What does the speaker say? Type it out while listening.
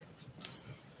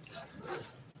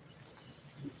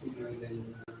Right,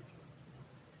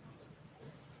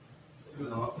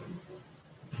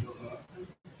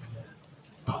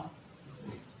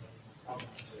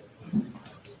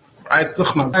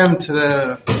 time to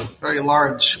the very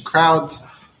large crowd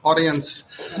audience.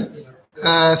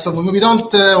 So when we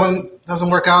don't, when it doesn't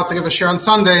work out to give a share on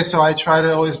Sunday, so I try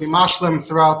to always be mashlim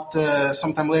throughout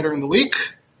sometime later in the week,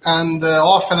 and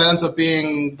often it ends up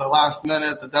being the last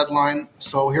minute, the deadline.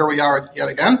 So here we are yet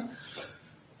again.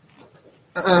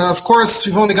 Of course,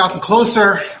 we've only gotten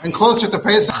closer and closer to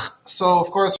Pesach, so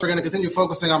of course we're going to continue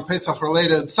focusing on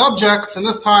Pesach-related subjects, and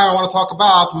this time I want to talk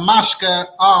about mashke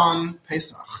on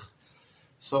Pesach.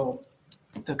 So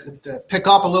to pick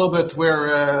up a little bit where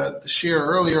the shir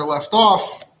earlier left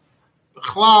off,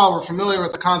 we're familiar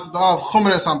with the concept of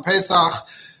chumanis on Pesach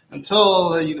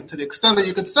until to the extent that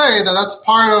you could say that that's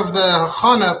part of the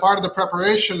chana, part of the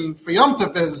preparation for Yom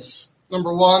Tov is,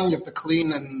 number one, you have to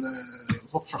clean and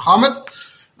look for chametz.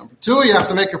 Number two, you have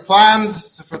to make your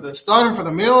plans for the studim, for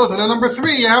the meals. And then number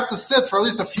three, you have to sit for at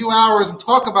least a few hours and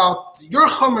talk about your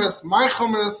chumanis, my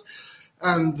chumanis,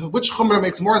 and which chumrah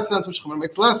makes more sense, which chumrah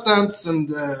makes less sense, and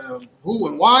who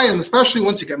and why, and especially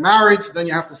once you get married, then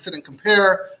you have to sit and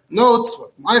compare notes,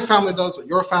 what my family does, what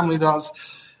your family does,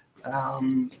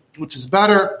 which is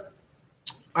better.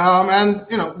 And,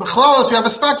 b'chalalos, you have a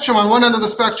spectrum. On one end of the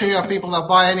spectrum, you have people that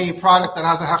buy any product that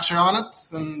has a hechsher on it,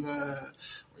 and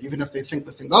even if they think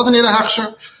the thing doesn't need a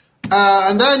hechsher.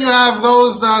 And then you have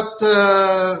those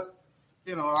that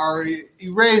are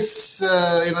erase,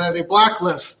 they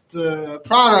blacklist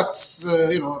products,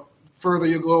 further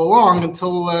you go along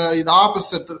until the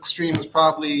opposite extreme is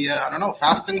probably,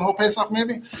 fasting the whole Pesach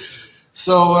maybe.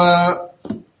 So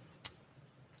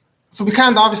we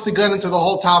can't obviously get into the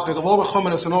whole topic of all the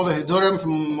chumanis and all the hidurim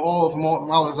from all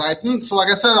the zaytin. So like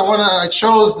I said, I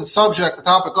chose the subject, the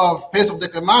topic of Pesach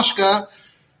Dika Mashka,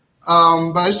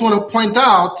 but I just want to point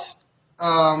out,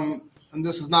 and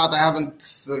this is not, I'm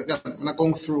not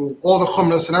going through all the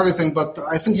chumras and everything, but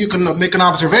I think you can make an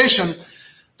observation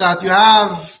that you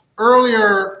have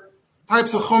earlier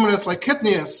types of chumras like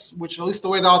kitnius, which at least the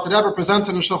way the Alter Rebbe presents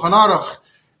it in Shulchan Aruch,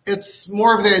 it's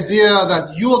more of the idea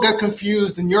that you will get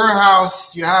confused in your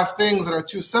house. You have things that are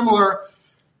too similar.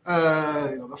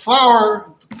 The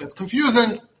flour gets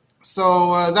confusing.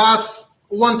 So that's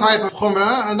one type of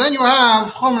chumrah. And then you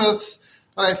have chumras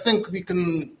that I think we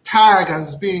can tag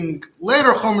as being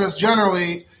later chumras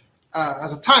generally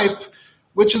as a type,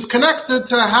 which is connected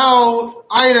to how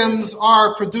items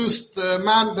are produced, the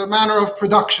manner of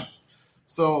production.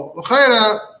 So,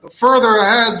 the further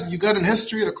ahead you get in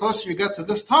history, the closer you get to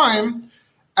this time,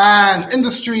 and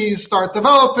industries start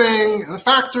developing, and the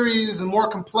factories and more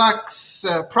complex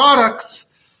products.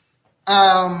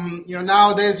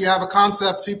 Nowadays you have a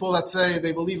concept, people that say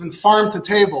they believe in farm to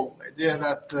table, the idea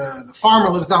that the farmer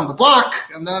lives down the block,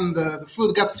 and then the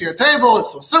food gets to your table.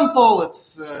 It's so simple,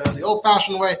 it's the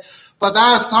old-fashioned way. But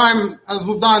as time has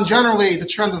moved on, generally the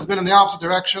trend has been in the opposite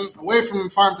direction, away from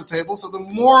farm to table. So the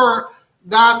more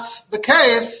that's the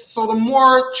case, so the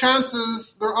more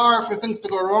chances there are for things to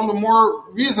go wrong, the more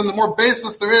reason, the more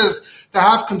basis there is to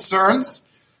have concerns.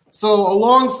 So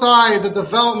alongside the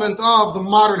development of the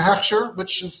modern hechsher,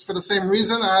 which is for the same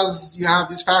reason as you have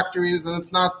these factories and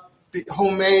it's not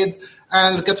homemade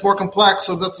and it gets more complex,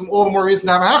 so that's all the more reason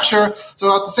to have a hechsher.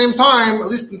 So at the same time, at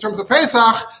least in terms of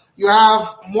Pesach, you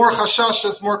have more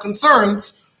chashashas, more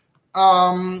concerns,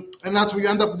 and that's where you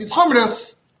end up with these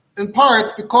chumras, in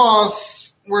part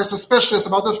because we're suspicious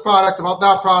about this product, about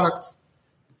that product.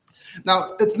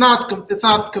 Now, it's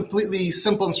not completely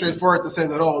simple and straightforward to say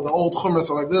that, the old chumras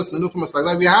are like this, the new chumras are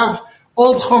like that. We have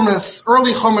old chumras,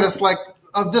 early chumras like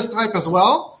of this type as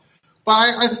well, but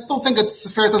I still think it's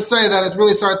fair to say that it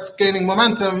really starts gaining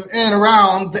momentum in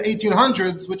around the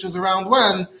 1800s, which is around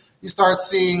when you start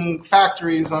seeing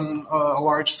factories on a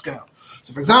large scale.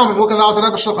 So, for example, if you look at the Alter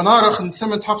Rebbe Shulchan Aruch and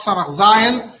Siman Tov Samach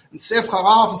Zayin and Sif Chav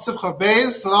Aleph and Sif Chav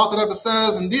Beis, so the Alter Rebbe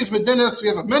says, in these medinas we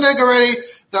have a minhag already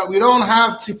that we don't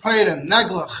have tzipayrim,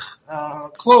 neglach,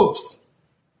 cloves,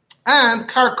 and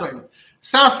karkoim,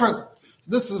 saffron.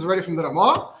 This is already from the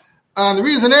Ramah. And the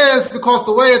reason is because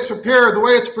the way it's prepared, the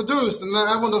way it's produced, and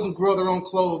everyone doesn't grow their own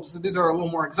cloves. These are a little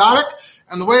more exotic.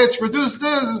 And the way it's produced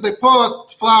is they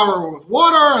put flour with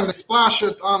water and they splash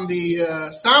it on the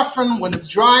saffron when it's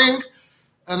drying.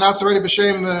 And that's already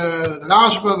b'shem the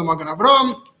Rashba, the Magen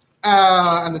Avram.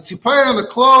 And the tzipayr and the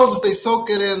cloves, they soak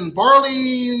it in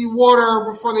barley water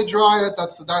before they dry it.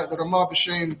 That's the Ramah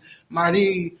b'shem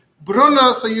Mari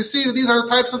Bruna. So you see that these are the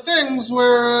types of things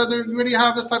where they really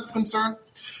have this type of concern.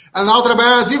 And the Alter Rebbe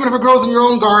adds, even if it grows in your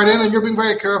own garden and you're being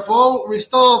very careful, we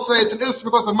still say it's an issue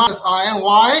because of minus iron.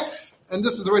 Why? and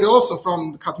this is already also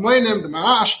from the Katmoinim, the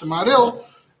Marash, the Maril,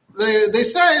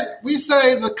 we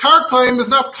say the karkoim is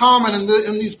not common in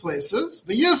these places.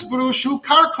 The yisbru shu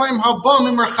karkoim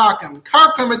habon merchakim.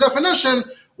 Karkoim, by definition,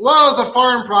 was a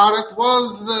foreign product,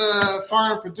 was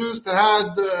foreign produced, that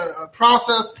had a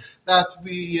process that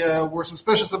we were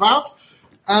suspicious about.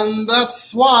 And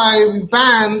that's why we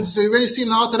banned, so you've already seen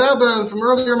the Alter Rebbe and from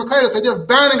earlier Makaitis, the idea of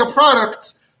banning a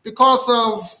product because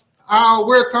of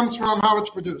where it comes from, how it's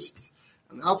produced.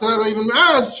 And Alter Rebbe even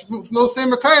adds from those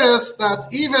same Makaitis that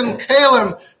even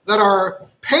kalim that are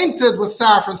painted with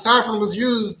saffron was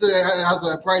used, it has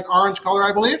a bright orange color,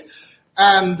 I believe,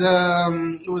 and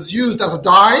it was used as a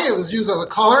dye, it was used as a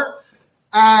color,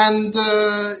 and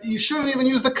you shouldn't even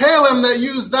use the kalim that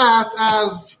use that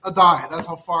as a dye. That's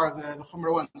how far the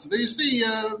Chumrah went. So there you see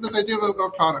this idea of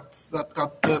products that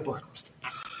got blacklisted.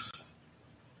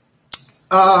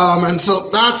 And so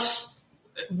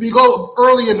we go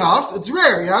early enough. It's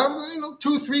rare. You have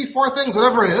 2, 3, 4 things,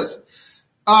 whatever it is.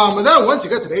 And then once you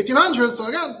get to the 1800s, so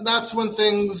again, that's when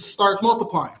things start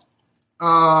multiplying.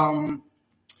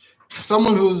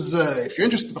 Someone who's, if you're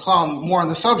interested more on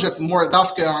the subject, more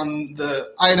dafke on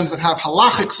the items that have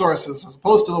halachic sources, as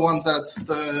opposed to the ones that it's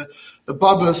the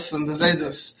babas and the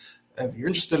zaydus. If you're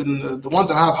interested in the ones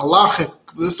that have halachic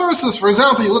the sources, for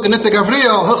example, you look at Nitei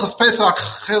Gavriel, Hilchos Pesach,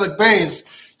 Chelik Beis,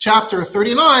 chapter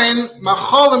 39,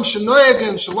 Macholim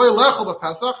shenoegin shaloi lechel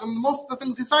b'Pesach, and most of the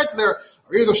things he cites there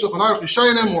are either Shulchan Aruch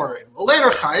Rishonim or later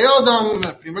Chayei Adam,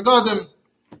 Pri Megadim.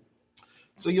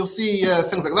 So you'll see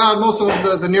things like that. Most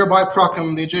of the nearby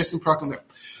prakim, the adjacent prakim there.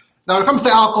 Now, when it comes to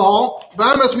alcohol,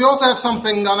 we also have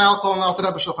something on alcohol in Alter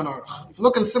Rebbe Shulchan Aruch. If you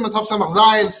look in Siman Tov Samach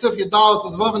Zayin, Sif Yadal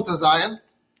Tezvav and Tezayin,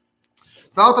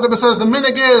 the Alter Rebbe says the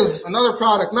minhag is another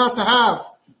product not to have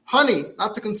honey,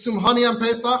 not to consume honey on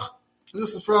Pesach.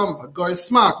 This is from Goy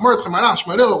Smak, Mordechai, Marash,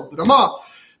 Maril, Ramah,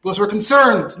 because we're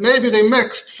concerned maybe they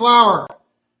mixed flour.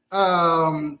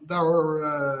 That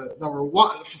were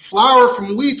flour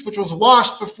from wheat, which was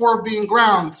washed before being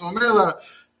ground. So Mela,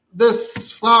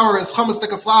 this flour is chametz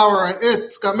flour, and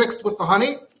it got mixed with the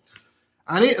honey.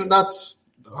 And that's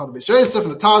how the B'Sheisef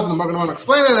and the Taz and the Magen Avraham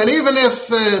explain it. And even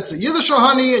if it's a Yiddish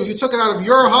honey and you took it out of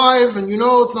your hive and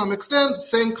it's not mixed in,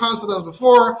 same concept as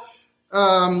before,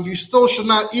 you still should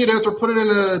not eat it or put it in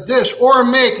a dish or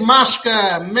make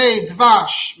mashke, made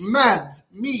dvash,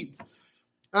 mead.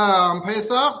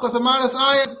 Pesach, because a manas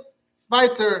ayin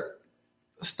weiter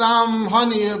stam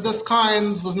honey of this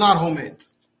kind was not homemade.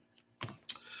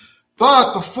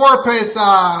 But before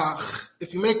Pesach,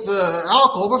 if you make the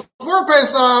alcohol before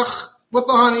Pesach with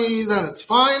the honey, then it's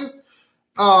fine.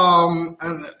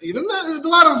 And even a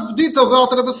lot of details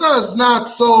Alter Rebbe says not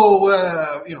so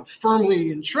firmly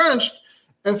entrenched.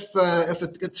 If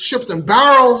it gets shipped in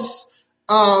barrels,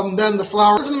 then the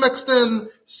flour isn't mixed in.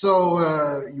 So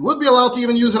you would be allowed to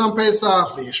even use it on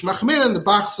Pesach. The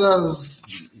Bach says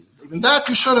even that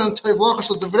you shouldn't.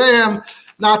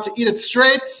 Not to eat it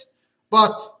straight,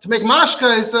 but to make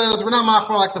mashka, he says we're not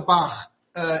machmir like the Bach.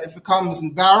 If it comes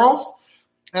in barrels,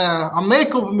 in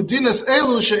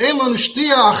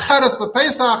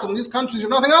these countries, you have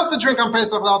nothing else to drink on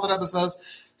Pesach. The Alter Rebbe says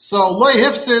so. Loy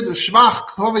hifsid u'shvach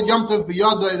kovid yomtiv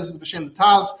b'yodai. This is b'shem the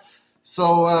Taz.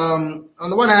 So, on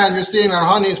the one hand, you're seeing that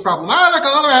honey is problematic.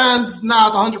 On the other hand,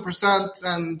 not 100%.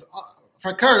 And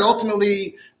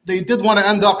ultimately, they did want to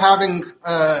end up having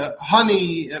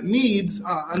honey meads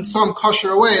in some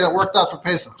kosher way that worked out for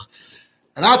Pesach.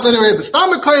 And that's anyway the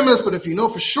stam mekaymis. But if you know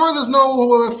for sure there's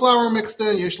no flour mixed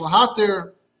in, yesh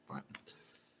lahatir.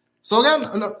 So again,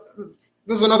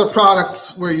 this is another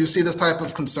product where you see this type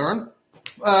of concern.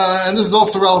 And this is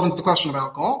also relevant to the question of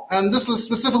alcohol. And this is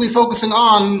specifically focusing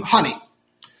on honey.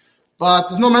 But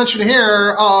there's no mention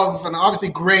here of, and obviously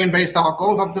grain-based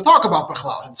alcohol is something to talk about,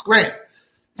 b'chlal. It's grain.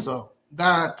 So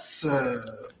that's,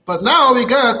 but now we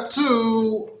get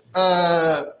to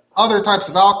other types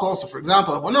of alcohol. So for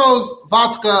example, everyone knows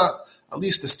vodka, at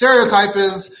least the stereotype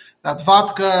is that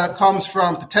vodka comes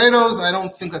from potatoes. I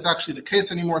don't think that's actually the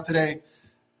case anymore today.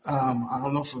 I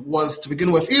don't know if it was to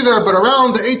begin with either, but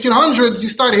around the 1800s, you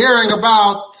start hearing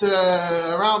about,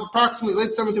 around approximately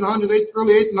late 1700s,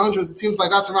 early 1800s, it seems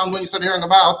like that's around when you start hearing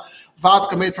about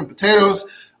vodka made from potatoes.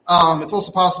 It's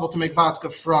also possible to make vodka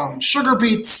from sugar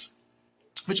beets,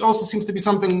 which also seems to be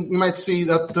something you might see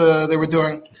that they were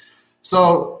doing.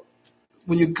 So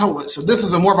so this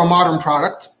is more of a modern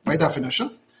product by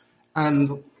definition, and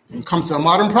when it comes to a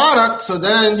modern product, so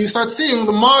then you start seeing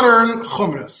the modern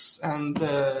chumras. And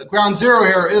the ground zero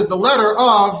here is the letter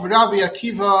of Rabbi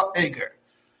Akiva Eger.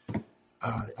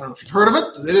 I don't know if you've heard of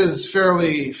it. It is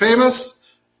fairly famous.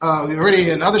 We've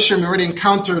already, in other shirim, we already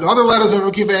encountered other letters of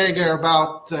Rabbi Akiva Eiger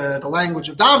about the language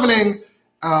of davening.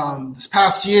 This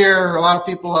past year, a lot of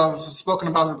people have spoken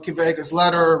about Rabbi Akiva Eiger's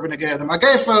letter, B'negei the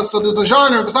Magefa. So there's a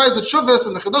genre, besides the Shuvas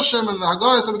and the Chidushim and the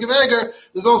Hagayos of Rabbi Akiva Eiger,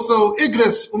 there's also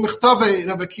Igris u'Michtavei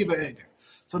Rabbi Akiva Eiger.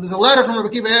 So there's a letter from Rabbi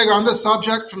Akiva Eiger on this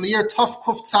subject from the year Tov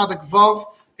Kuf Tzadik Vav,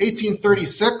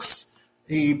 1836.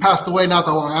 He passed away not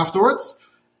that long afterwards.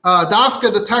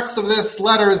 Dafka, the text of this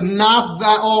letter is not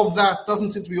doesn't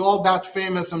seem to be all that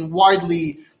famous and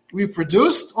widely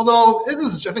reproduced, although it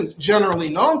is, I think, generally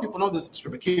known. People know this. It's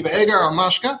Rabbi Akiva Eiger or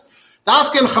Mashka.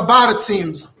 Dafka in Chabad, it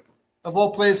seems, of all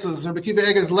places, Rabbi Akiva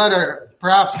Eiger's letter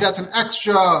perhaps gets an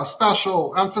extra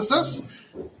special emphasis.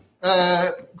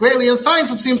 Greatly in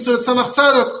thanks, it seems, to the Tzemach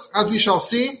Tzedek, as we shall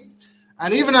see.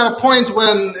 And even at a point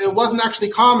when it wasn't actually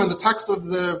common, the text of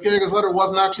the Rabbi Akiva Eiger's letter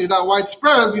wasn't actually that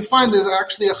widespread, we find there's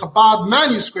actually a Chabad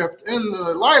manuscript in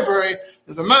the library.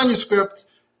 There's a manuscript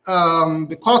because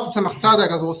the Tzemach Tzedek,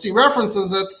 as we'll see,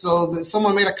 references it, so that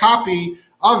someone made a copy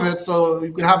of it so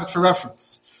you could have it for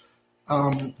reference.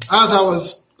 As I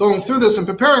was going through this and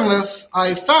preparing this,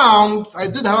 I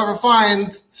did, however,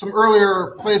 find some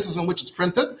earlier places in which it's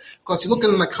printed, because you look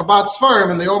in the Chabad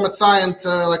Sfarim and they all metzayin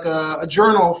like a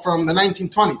journal from the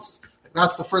 1920s.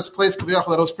 That's the first place that it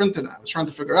was printed. I was trying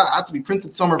to figure out, it had to be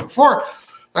printed somewhere before.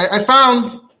 I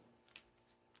found...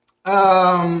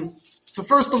 So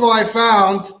first of all, I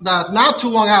found that not too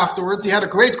long afterwards, he had a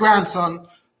great-grandson,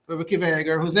 Rabbi Akiva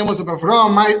Eiger, whose name was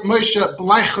Avraham Moshe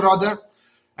Bleichrode,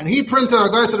 and he printed a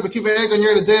guy said Rabbi Akiva Eiger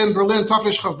near the day in Berlin,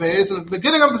 Tafresh Chav Beis, and at the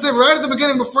beginning of the Sefer, right at the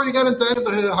beginning, before you get into any of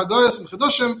the Hagayos and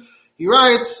Chidushim, he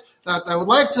writes that I would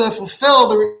like to fulfill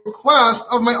the request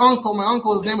of my uncle. My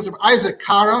uncle, his name was Rabbi Isaac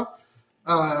Kara.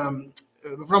 Avraham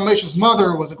Moshe's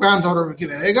mother was a granddaughter of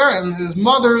Rabbi Akiva Eiger, and his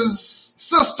mother's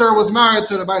sister was married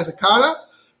to Rabbi Isaac Kara.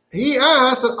 He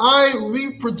asked that I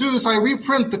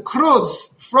reprint the Kruz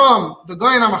from the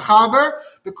Goyen HaMachaber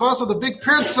because of the big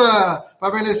pirza by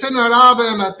Bnei Seinu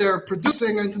Harabim that they're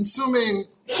producing and consuming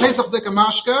Pesach Dik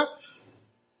Mashka.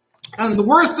 And the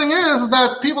worst thing is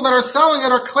that people that are selling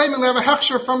it are claiming they have a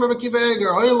hechsher from Rabbi Akiva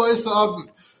Eiger.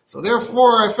 So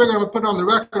therefore, I figured I'm going to put it on the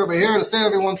record over here to save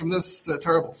everyone from this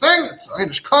terrible thing. It's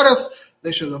Einish Karas.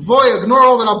 They should ignore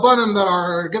all the Rabbanim that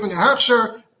are giving a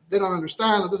hechsher. They don't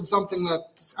understand that this is something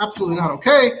that's absolutely not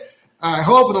okay. I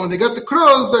hope that when they get the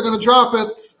Kruz, they're going to drop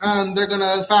it, and they're going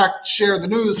to, in fact, share the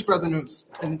news, spread the news.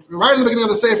 And right in the beginning of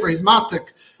the Sefer, he's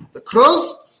matik the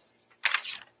Kruz.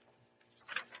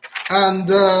 And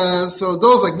so it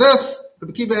goes like this.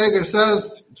 Rabbi Akiva Eiger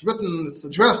says, it's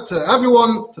addressed to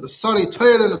everyone, to the Sari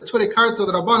Torah, the Turei Karta,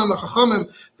 the Rabbanim, the Chachamim,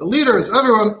 the leaders,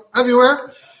 everyone,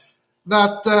 everywhere,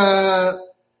 that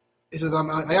he says,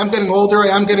 I am getting older, I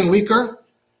am getting weaker.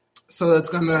 So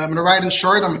I'm going to write in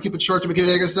short. I'm going to keep it short, Rabbi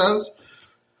Akiva Eiger says.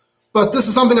 But this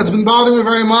is something that's been bothering me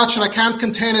very much, and I can't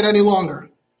contain it any longer.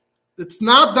 It's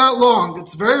not that long.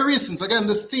 It's very recent. Again,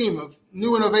 this theme of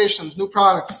new innovations, new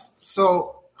products.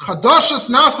 So, Chadashas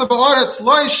Nasa Ba'aretz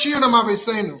Lo Yishirnam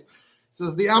Aveseinu.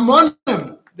 Says the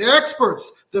Amonim, the experts,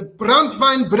 the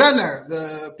Brandwein Brenner,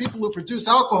 the people who produce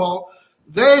alcohol,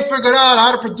 they figured out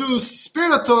how to produce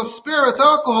spirits,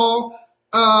 alcohol,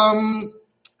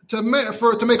 to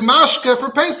make mashke for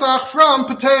Pesach from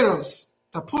potatoes.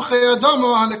 Tapuche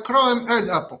adomo hanekroim erd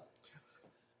apple.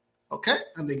 Okay,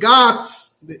 and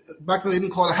back then they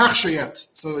didn't call it a hechsher yet,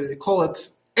 so they call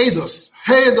it edus.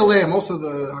 Hey delem. Also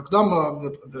the hakdama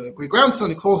of the great grandson,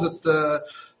 he calls it.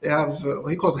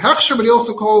 He calls it hechsher, but he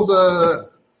also calls the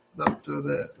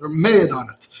made on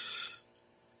it.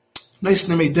 Nice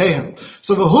name dehem.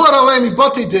 So v'hu aralei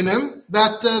mibotei dinim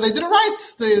that they did it right.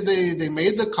 They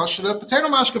made the kosher potato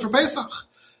mashke for Pesach.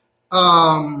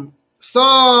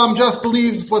 Some just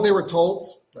believed what they were told.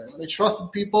 They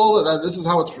trusted people that this is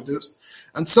how it's produced.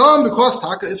 And some, because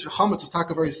taka is chametz is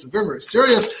taka very severe, very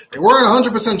serious, they weren't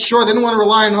 100% sure. They didn't want to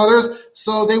rely on others,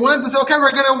 so they went and said, "Okay,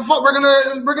 we're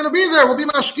gonna be there. We'll be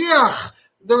mashkiach."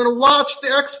 They're going to watch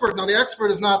the expert. Now, the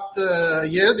expert is not the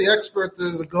Yid. The expert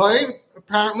is a goy,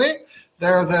 apparently.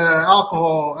 They're the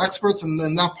alcohol experts in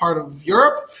that part of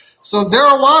Europe. So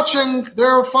they're watching,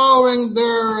 they're following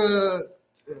their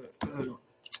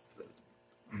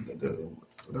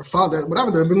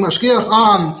whatever, they're being mashkiach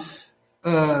on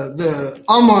the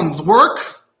Ammon's work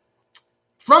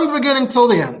from the beginning till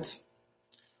the end.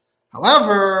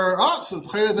 However, so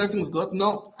everything's good.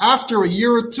 No, after a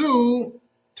year or two,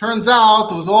 turns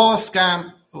out it was all a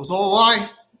scam. It was all a lie.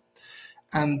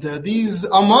 And these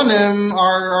Ammonim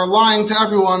are lying to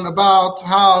everyone about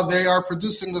how they are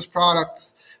producing this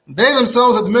product. They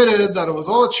themselves admitted that it was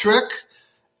all a trick,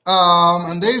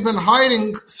 and they've been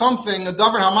hiding something, a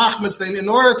davar hamachmitz. In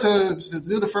order to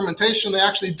do the fermentation, they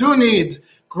actually do need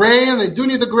grain. They do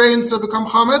need the grain to become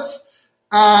chametz,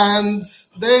 and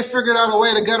they figured out a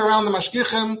way to get around the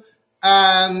mashgichim,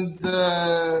 and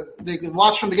they could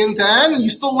watch from beginning to end, and you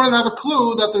still wouldn't have a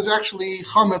clue that there's actually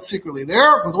chametz secretly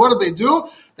there. Because what did they do?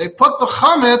 They put the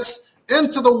chametz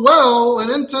into the well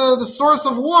and into the source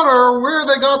of water where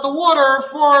they got the water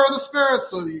for the spirits.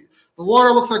 So the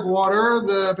water looks like water,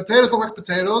 the potatoes look like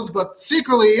potatoes, but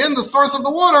secretly in the source of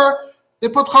the water, they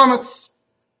put chametz.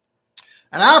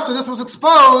 And after this was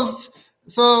exposed,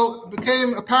 so it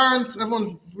became apparent,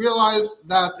 everyone realized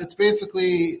that it's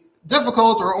basically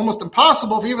difficult or almost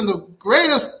impossible for even the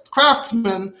greatest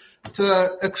craftsmen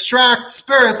to extract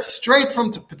spirits straight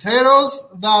from potatoes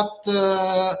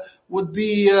that would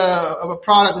be a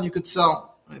product that you could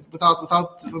sell without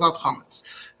chametz.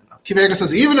 Akiva Eiger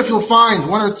says, even if you'll find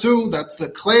one or two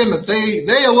that claim that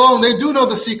they alone, they do know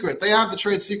the secret, they have the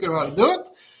trade secret of how to do it,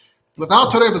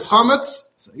 without Torevus chametz.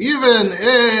 So even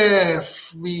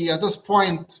if we, at this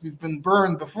point, we've been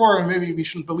burned before, and maybe we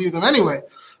shouldn't believe them anyway,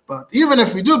 but even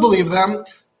if we do believe them,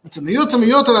 it's a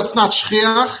miyuta that's not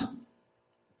shchiach.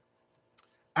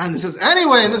 And he says,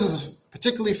 anyway, and this is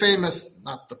particularly famous,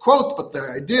 not the quote, but the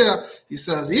idea, he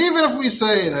says, even if we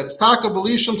say that it's taka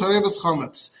belishon Torevus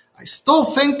chametz, I still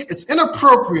think it's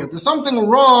inappropriate. There's something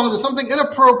wrong, there's something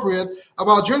inappropriate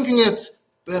about drinking it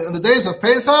in the days of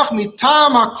Pesach,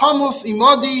 mitam hakamus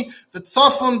imodi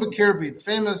v'tzafon b'kirbi, the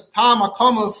famous tam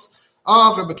hakamus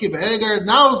of Rabbi Akiva Eiger.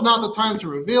 Now is not the time to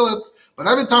reveal it, but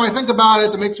every time I think about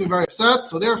it, it makes me very upset.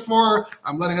 So therefore,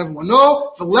 I'm letting everyone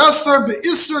know, v'leser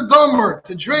be'isser gomer,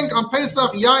 to drink on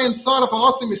Pesach yayin saraf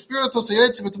ha'asim ispiritos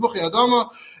ha'yetzi v'tebuchi adama,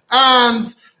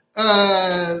 and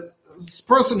this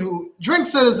person who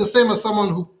drinks it is the same as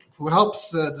someone who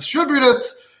helps distribute it.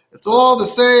 It's all the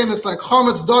same. It's like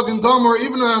chametz, dog, and gomer,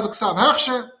 even though it has a ksav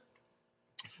hechsher,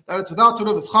 that it's without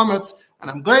Torevus chametz. And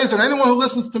I'm glazed on anyone who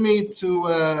listens to me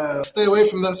to stay away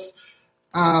from this.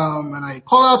 And I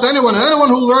call out to anyone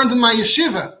who learned in my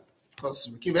yeshiva, because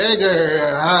Akiva Eiger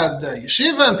had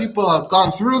yeshiva, and people had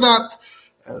gone through that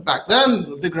back then.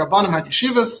 The big rabbanim had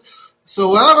yeshivas. So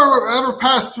whoever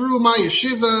passed through my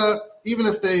yeshiva, even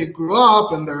if they grew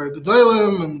up and they're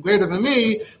gedolim and greater than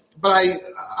me, but I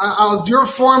as your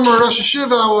former Rosh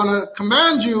Hashiva, I want to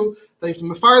command you that you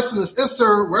mefaris in this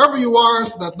isser wherever you are,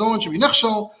 so that no one should be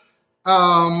nichshel.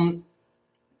 And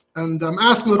I'm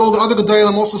asking that all the other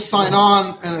gedolim also sign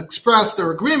on and express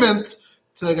their agreement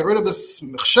to get rid of this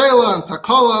mechshela and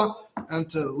takala and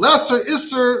to lesser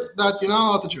isser that you're not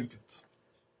allowed to drink it.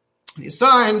 And he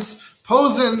signs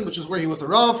Posen, which is where he was a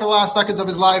rav for the last decades of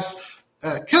his life.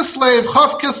 Kislev,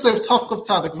 Chav Kislev, Tovkov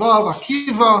Tzadik Vav,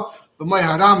 Akiva, B'may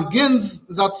Haram Gins,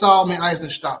 Zatzal, Me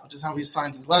Eisenstadt, which is how he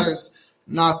signs his letters,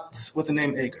 not with the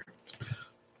name Eiger.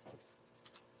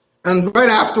 And right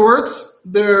afterwards,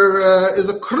 there is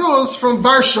a kruz from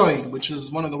Varshay, which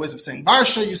is one of the ways of saying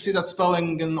Varsha. You see that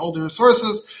spelling in older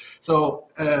sources. So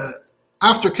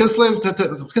after Kislev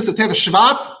Teva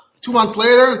Shvat, 2 months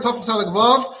later, in Tovkov Tzadik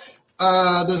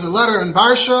Vav, there's a letter in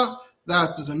Varsha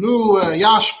that there's a new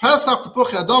Yash Pesach,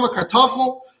 Tepuchi Adama,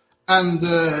 Kartoffel, and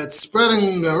it's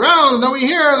spreading around. And then we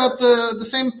hear that the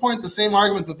same point, the same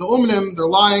argument, that the Umnim, they're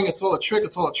lying, it's all a trick,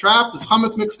 it's all a trap, there's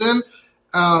chametz mixed in.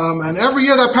 And every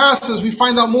year that passes, we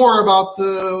find out more about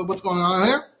what's going on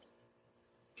there.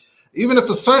 Even if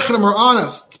the Seichrim are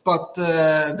honest, but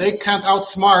they can't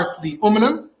outsmart the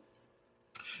Umnim.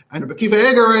 And Rabbi Akiva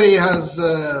Eiger already has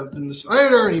been this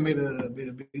Eider, and he made a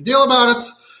big deal about it,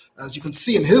 as you can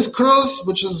see in his kruz,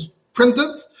 which is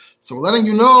printed. So we're letting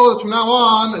you know that from now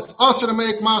on, it's usher to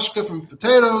make mashke from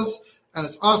potatoes, and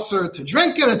it's usher to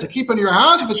drink it and to keep it in your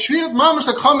house. You could treat it mamash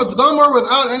like chametz gomer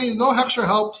without no hechsher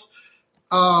helps.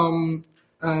 And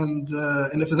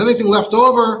if there's anything left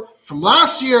over from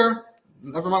last year,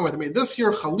 never mind what they made this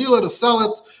year, Chalila to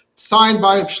sell it, signed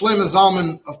by Shlomo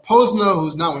Zalman of Pozno,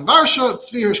 who's now in Varsha,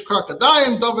 Tzvi Hirsch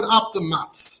Krakadayim, David Apta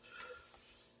Matz.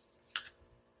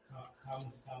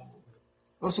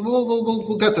 So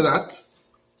we'll get to that.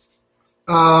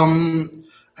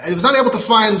 I was not able to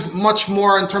find much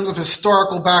more in terms of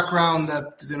historical background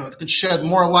that could shed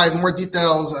more light, more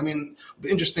details. I mean, it'd be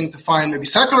interesting to find maybe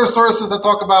secular sources that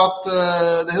talk about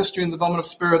the history and development of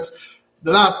spirits.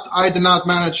 I did not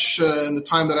manage in the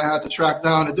time that I had to track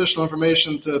down additional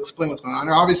information to explain what's going on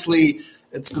here. Obviously,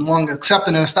 it's been long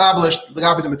accepted and established, the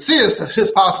Gabi the Metzias, that it is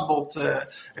possible to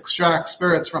extract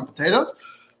spirits from potatoes.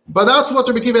 But that's what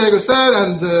Rabbi Akiva Eiger said,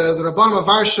 and the Rabbanim of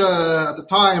Varsha at the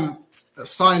time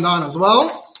signed on as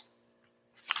well.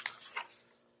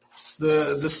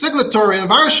 the signatory in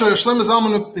Varsha, Shlomo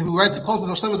Zalman, who calls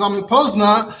himself Shlomo Zalman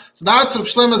Pozna, so that's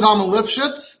Shlomo Zalman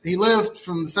Lifshitz. He lived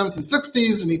from the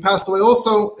 1760s, and he passed away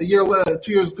also 3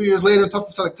 years later in Tov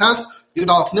Tzadik Tes, Yud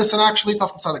Aleph Nisan actually,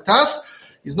 Tov Tzadik Tes.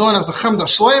 He's known as the Chemda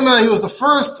Shloima. He was the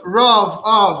first Rav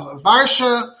of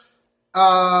Varsha.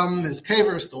 His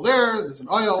caver is still there. There's an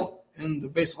oil in the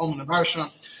base Olman of Varsha.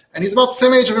 And he's about the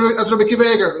same age as Rabbi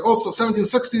Akiva Eger, also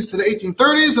 1760s to the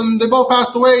 1830s, and they both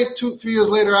passed away 2-3 years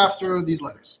later after these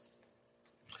letters.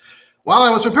 While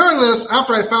I was preparing this,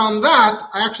 after I found that,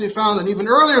 I actually found an even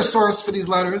earlier source for these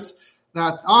letters,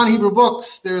 that on Hebrew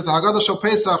books, there's a Haggadah Shel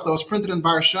Pesach that was printed in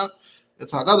Varsha.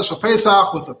 It's a Haggadah Shel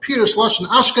Pesach with a Pirush Lashon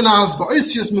Ashkenaz,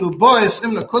 Ba'isius Mirubois,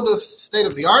 Imna Kudus, state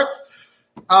of the art.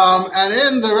 And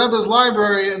in the Rebbe's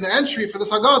library, in the entry for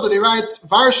this Haggadah, they write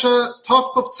Varsha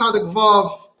Tov Kuf Tzadik Vav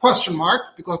question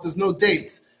mark, because there's no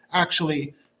date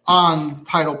actually on the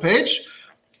title page.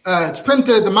 It's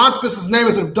printed, the Matbis' name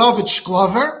is of David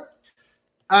Shklover,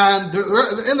 and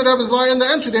in the Rebbe's library, in the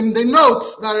entry, they note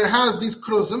that it has these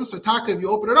kruzim, so Taka, if you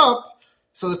open it up,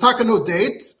 so there's Taka no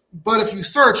date, but if you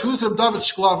search who's Reb David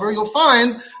Shklover, you'll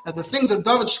find that the things of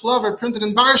David Shklover printed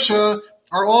in Varsha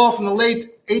are all from the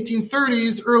late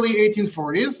 1830s, early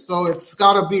 1840s, so it's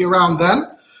got to be around then.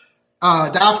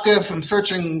 Dafka, if I'm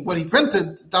searching what he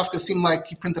printed, Dafka seemed like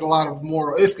he printed a lot of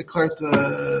more if-geklärt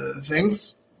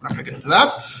things. I'm not going to get into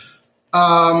that.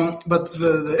 But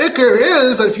the Iker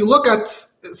is that if you look at,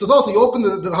 it says also, you open the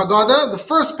Haggadah, the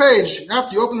first page,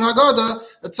 after you open the Haggadah,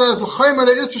 it says, L'chaymer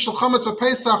re'isr shel chametz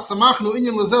v'pesach samachnu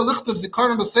inyan lezel lichtav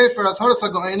zikaron b'sefer as horas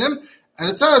ha'go'enim. And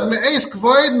it says, Me'eis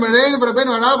kvoid merein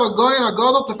v'rabbeinu harav ha'goyin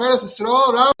ha'gadol teferes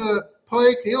Yisrael rav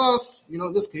poi kehilas,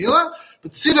 this kehila.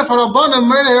 But tzidaf ha'rabbanim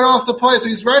meire heras the poi. So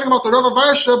he's writing about the Rav of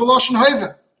Varsha b'loshen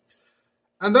hoive.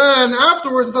 And then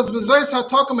afterwards it says, V'zois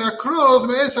ha'tokum ha'kruz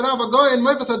me'eis harav ha'goyin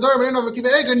me'efes ha'dor me'ein Rav Akiva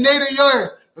Eger neder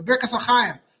yor b'birkas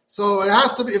ha'chayim. So it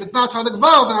has to be, if it's not Tzadik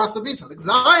Vav, it has to be Tzadik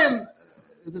Zayin.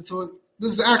 So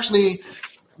this is actually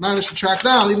managed to track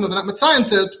down, even though they're not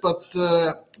mitzayin it, but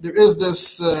there is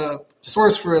this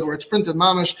source for it where it's printed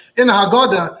mamish in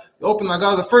Haggadah. You open the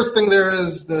Haggadah, the first thing there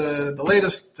is the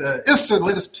latest Isser, the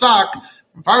latest Pesach,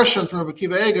 from Varsha from Rabbi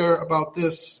Akiva Eger about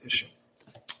this issue.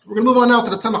 We're going to move on now to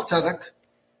the Tzemach Tzedek,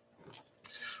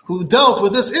 who dealt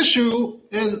with this issue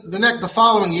in the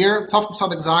following year, Tov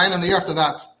Tzadik Zayin, and the year after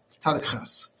that, Tzadik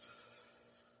Ches.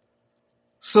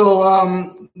 So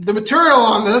the material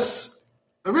on this,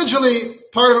 originally,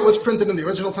 part of it was printed in the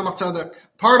original Tzemach Tzedek.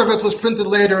 Part of it was printed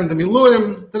later in the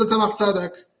Miluim, the Tzemach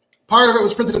Tzedek. Part of it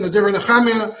was printed in the Divrei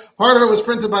Nehemiah. Part of it was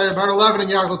printed by Bar Levin and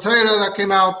Yaakov Torah that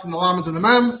came out in the Lameds and the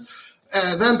Mems.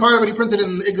 Then part of it he printed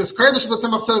in Igros Kodesh of the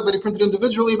Tzemach Tzedek, but he printed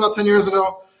individually about 10 years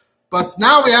ago. But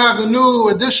now we have the new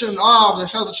edition of the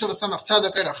Shazat Shil Tzemach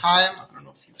Tzedek Eir Chaim. I don't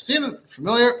know if you've seen it, if you're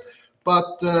familiar.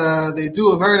 But they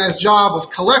do a very nice job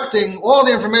of collecting all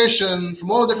the information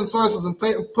from all the different sources and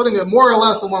putting it more or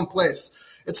less in one place.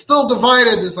 It's still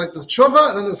divided. There's like this tshuva,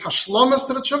 and then there's hashlomas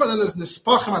to the tshuva, and then there's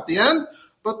nispachim at the end.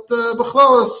 But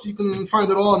b'chlalos, you can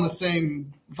find it all in the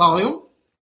same volume.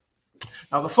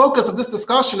 Now, the focus of this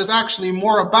discussion is actually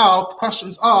more about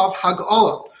questions of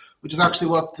hag'olah, which is actually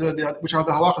which are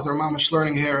the halachas that we're mamish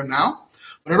learning here and now.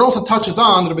 But it also touches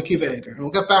on Rabbi Akiva Eger. And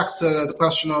we'll get back to the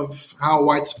question of how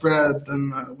widespread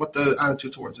and what the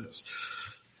attitude towards it is.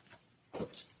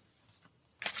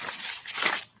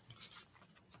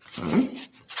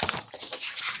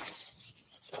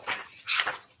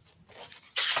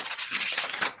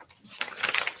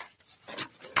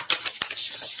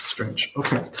 Strange.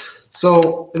 Okay.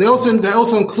 So they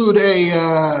also include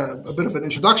a bit of an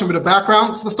introduction, a bit of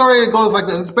background. So the story goes like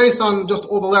this. It's based on just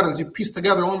all the letters. You piece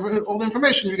together all the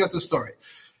information, you get this story.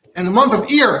 In the month of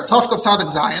Iyar, Tov Kuf Tzadik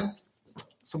Zayin,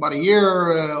 so about a year,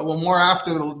 a little more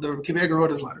after the Akiva Eger wrote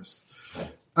his letters.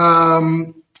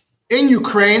 In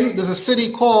Ukraine, there's a city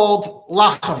called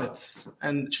Lachovitz,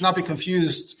 and it should not be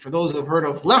confused for those who have heard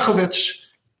of Lechovitch,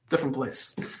 different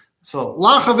place. So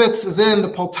Lachovitz is in the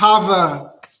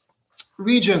Poltava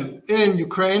region in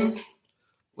Ukraine,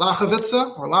 Lachovitz,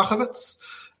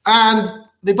 and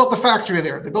they built a factory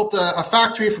there. They built a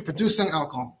factory for producing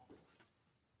alcohol.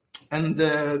 And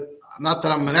not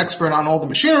that I'm an expert on all the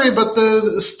machinery, but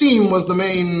the steam was the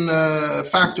main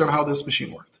factor of how this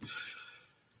machine worked.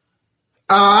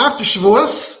 After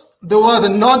Shavuos, there was a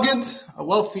Nogid, a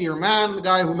wealthier man, a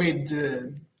guy who made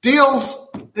deals.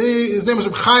 His name was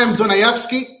Reb Chaim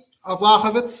Dunayevsky of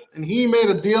Lachovitz, and he made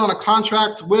a deal and a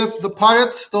contract with the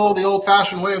Paritz, still the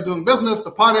old-fashioned way of doing business.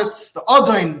 The Paritz, the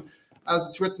Odin, as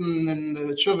it's written in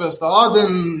the Tshuvas, the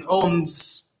Odin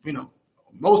owns,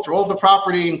 most or all of the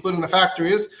property, including the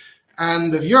factories.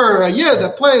 And if you're a Yid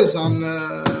that plays on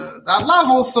that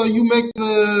level, so you make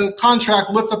the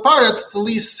contract with the Paretz to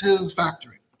lease his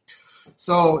factory.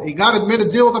 So he made a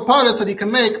deal with the Paretz that he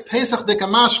can make Pesach de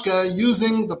Kamashka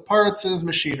using the Paretz's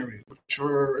machinery, which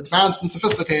were advanced and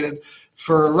sophisticated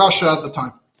for Russia at the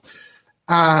time.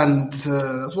 And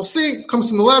as we'll see, it comes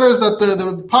from the letters that the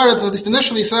Paretz, at least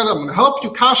initially, said, I'm going to help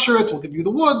you kasher it, we'll give you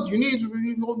the wood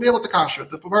you will be able to kasher it.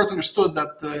 The Paretz understood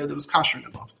that there was kashering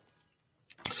involved.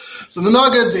 So the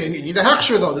Nagid, you need a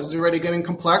hechsher though, this is already getting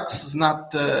complex, it's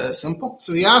not simple.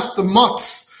 So he asked the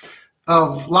Mutz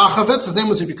of Lachavitz, his name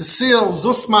was Rabbi Kasil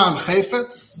Zusman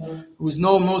Chayfetz, who is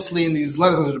known mostly in these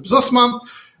letters as Rabbi Zusman,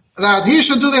 that he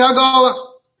should do the Hagala.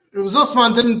 Rabbi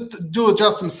Zusman didn't do it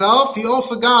just himself. He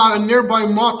also got a nearby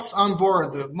Mutz on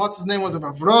board. The Mutz's name was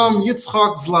Avram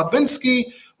Yitzchak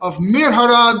Zlabinsky of Mir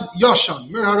Harad Yoshan.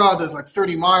 Mir Harad is like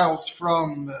 30 miles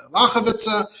from Lachavitz.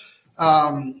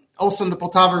 Also in the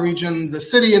Poltava region, the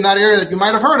city in that area that you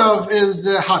might have heard of is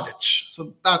Hadich.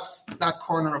 So that's that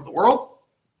corner of the world.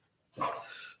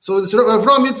 So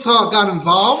Avram Yitzchak got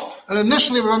involved, and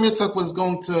initially Avram Yitzchak was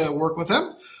going to work with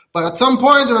him. But at some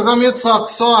point, Avram Yitzchak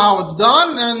saw how it's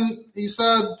done, and he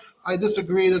said, I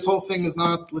disagree, this whole thing is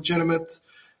not legitimate.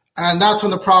 And that's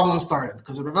when the problem started,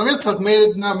 because Avram Yitzchak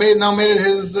made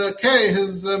it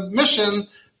his mission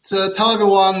to tell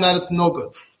everyone that it's no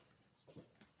good.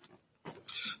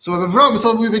 So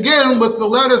we begin with the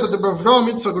letters that the Avram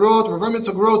Yitzchak wrote. Avram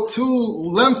Yitzchak wrote 2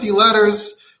 lengthy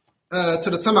letters to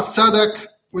the Tzemach Tzedek,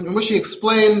 in which he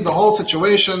explained the whole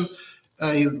situation.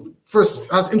 He first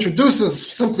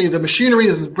introduces simply the machinery.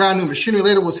 This is brand new machinery.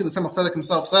 Later we'll see the Tzemach Tzedek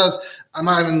himself says, I'm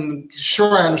not even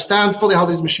sure I understand fully how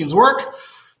these machines work.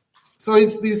 So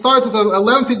he starts with a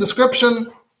lengthy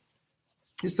description.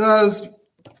 He says,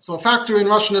 so a factory in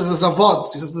Russian is a zavod.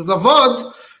 So he says, the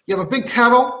zavod, you have a big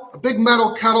kettle, a big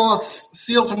metal kettle that's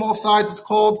sealed from all sides. It's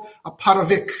called a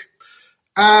paravik.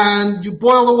 And you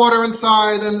boil the water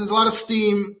inside, and there's a lot of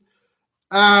steam.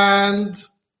 And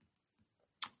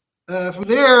from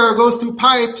there, it goes through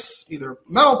pipes, either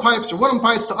metal pipes or wooden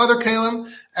pipes to other kalim.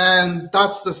 And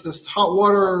that's this hot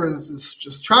water is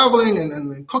just traveling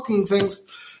and cooking things.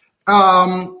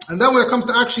 And then when it comes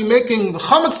to actually making the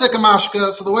chametzdek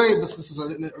mashka, so the way, this is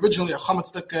originally a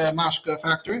chametzdek mashka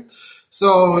factory.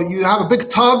 So you have a big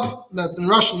tub that in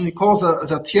Russian he calls a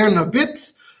zatierna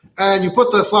bit, and you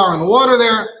put the flour and the water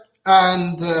there,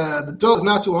 and the dough is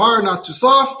not too hard, not too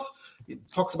soft. He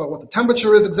talks about what the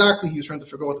temperature is exactly. He was trying to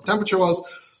figure out what the temperature was.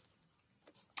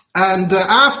 And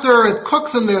after it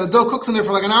cooks in there, the dough cooks in there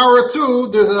for like an hour or two,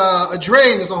 there's a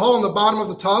drain, there's a hole in the bottom of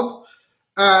the tub.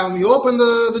 You open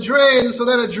the drain, so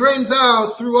then it drains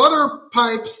out through other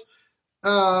pipes,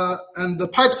 and the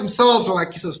pipes themselves are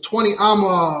like, he says, 20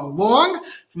 amma long.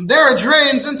 From there it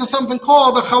drains into something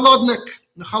called the chalodnik.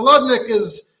 The chalodnik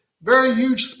is very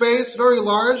huge space, very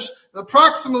large.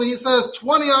 Approximately, he says,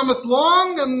 20 amas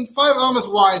long and 5 amas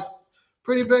wide.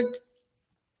 Pretty big.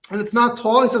 And it's not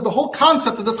tall. He says the whole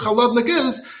concept of this chalodnik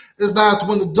is that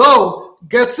when the dough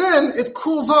gets in, it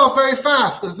cools off very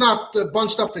fast. It's not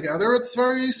bunched up together. It's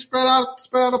very spread out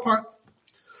apart.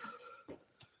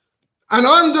 And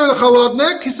under the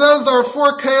chalodnik, he says there are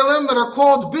 4 kalim that are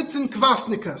called bitin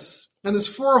kvasnikas. And there's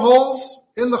 4 holes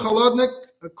in the chalodnik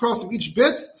across each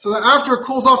bit, so that after it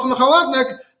cools off in the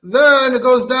chalodnik, then it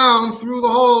goes down through the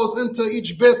holes into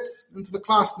each bit, into the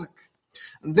kvasnik.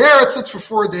 And there it sits for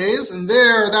 4 days, and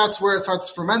there that's where it starts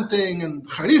fermenting, and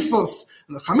charifos,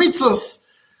 and the chamitzos.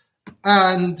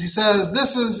 And he says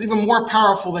this is even more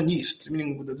powerful than yeast,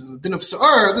 meaning the din of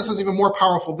se'ar, this is even more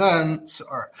powerful than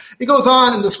se'ar. He goes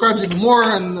on and describes even more,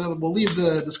 and we'll leave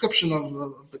the description of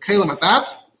the kalim at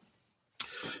that.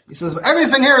 He says,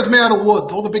 everything here is made out of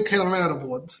wood. All the big kalim are made out of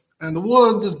wood. And the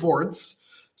wood is boards.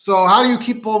 So how do you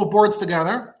keep all the boards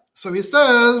together? So he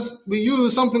says, we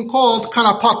use something called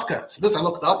kanapatka. So this I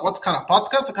looked up. What's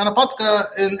kanapatka? So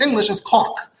kanapatka in English is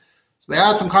caulk. So they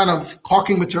add some kind of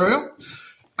caulking material.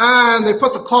 And they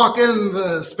put the caulk in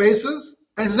the spaces.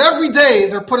 And he says every day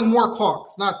they're putting more caulk.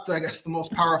 It's not, I guess, the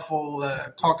most powerful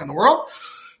caulk in the world.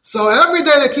 So every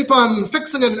day they keep on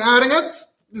fixing it and adding it.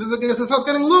 Because it starts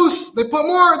getting loose. They put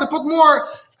more.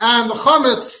 And the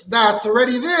chametz that's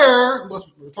already there,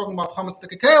 we're talking about chametz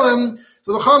tekekalim,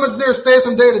 so the chametz there stays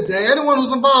from day to day. Anyone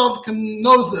who's involved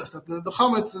knows this, that the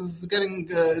chametz is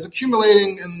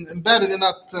accumulating and embedded in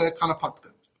that kind of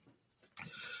patka.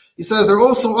 He says there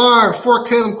also are 4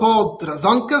 kalim called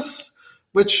drazankas,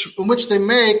 in which they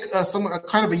make a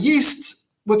kind of a yeast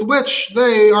with which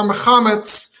they are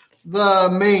mechametz the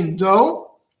main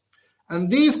dough. And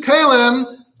these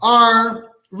kalim are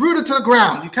rooted to the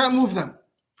ground. You can't move them.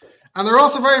 And they're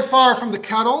also very far from the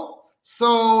kettle.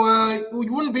 so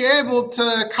you wouldn't be able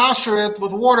to kosher it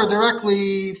with water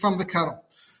directly from the kettle.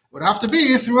 It would have to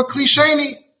be through a kli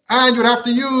sheni, and you'd have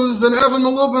to use an even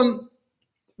melubin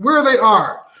where they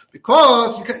are.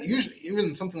 Because you can't usually,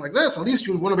 even something like this, at least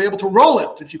you want to be able to roll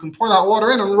it. If you can pour that water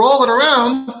in and roll it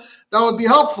around, that would be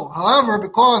helpful. However,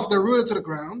 because they're rooted to the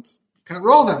ground, you can't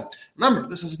roll them. Remember,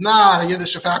 this is not a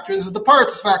Yiddish factory, this is the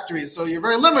parts factory, so you're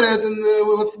very limited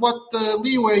with what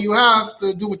leeway you have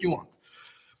to do what you want.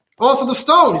 Also the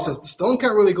stone, he says, the stone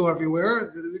can't really go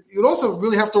everywhere. You'd also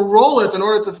really have to roll it in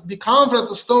order to be confident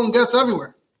the stone gets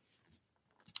everywhere.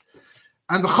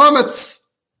 And the chametz,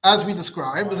 as we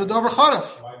described, is a davar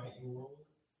charef.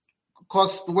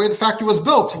 Because the way the factory was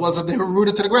built was that they were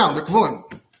rooted to the ground, they're kvuim.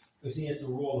 Because he had to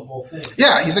roll the whole thing.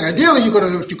 Yeah, he's saying ideally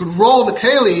if you could roll the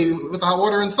keli with the hot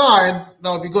water inside,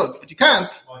 that would be good. But you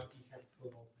can't.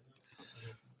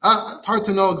 It's hard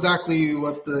to know exactly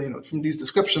what from these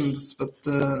descriptions, but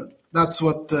that's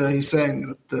what he's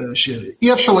saying. That's what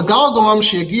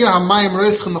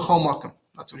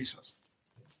he says.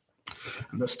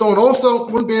 And the stone also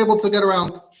wouldn't be able to get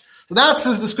around. So that's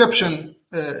his description,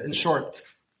 in short,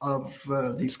 of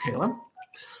these kelim.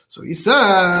 So he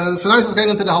says, so now he's getting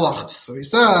into the halachas. So he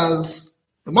says,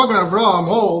 the Magen Avraham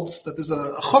holds that there's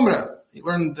a chumrah. He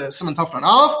learned Siman Tafran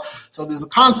Aleph. So there's a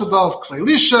concept of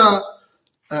kleilisha,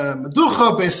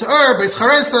 meducha, beis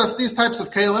charesas, these types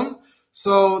of kelim.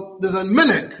 So there's a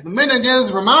minig. The minig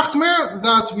is remachmer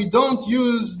that we don't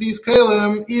use these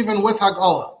kelim even with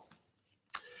hagala.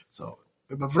 So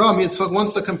Rabbi Avraham Yitzchak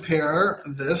wants to compare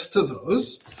this to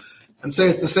those and say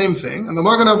it's the same thing. And the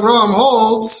Magen Avraham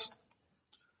holds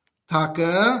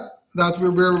that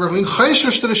we're in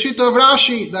chayshish to the shita of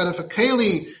Rashi, that if a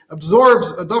keli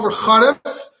absorbs a davar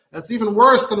charef, that's even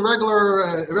worse than regular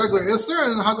isser,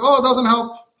 and hagala doesn't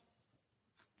help.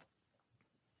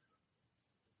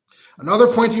 Another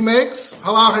point he makes,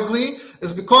 halachically,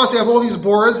 is because you have all these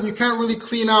boards and you can't really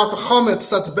clean out the chametz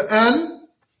that's be'en.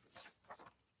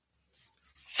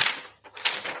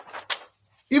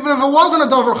 Even if it wasn't a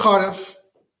davar charef,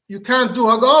 you can't do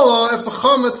hagala if the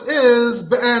chametz is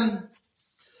be'en.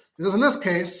 Because in this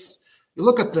case, you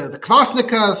look at the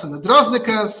kvasnikas and the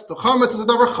draznikas, the chametz is a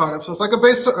davar charef, so it's like a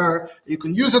beis sa'er. You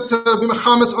can use it to be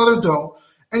mechametz other dough.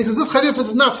 And he says this charifus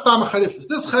is not stam charifus.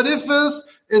 This charifus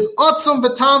is otzum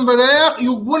v'tam v'reach.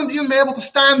 You wouldn't even be able to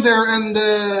stand there and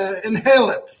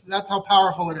inhale it. That's how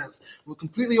powerful it is. It will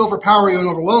completely overpower you and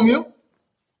overwhelm you.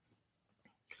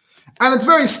 And it's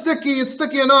very sticky. It's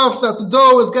sticky enough that the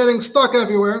dough is getting stuck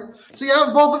everywhere. So you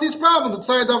have both of these problems. It's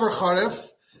say davar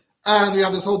charif, and we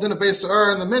have this whole din of beis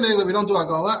sa'er and the minig that we don't do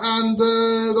hagala, and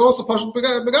they're also pashut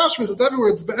begashmis. It's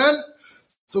everywhere. It's be'en.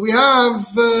 So we have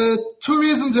two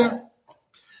reasons here.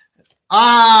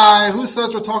 Who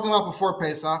says we're talking about before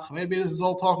Pesach? Maybe this is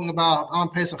all talking about on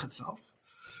Pesach itself.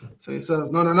 So he says,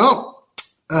 no.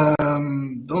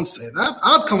 Don't say that.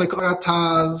 Ad kan lekora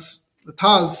Taz. The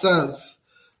Taz says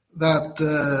that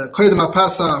Koydem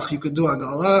Pesach you could do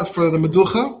hagala for the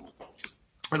meducha,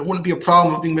 and it wouldn't be a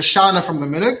problem of being meshana from the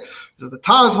minig. The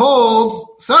Taz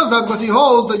says that because he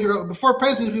holds that you're before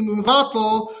Pesach you can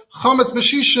mevatel chametz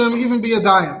b'shishim even be a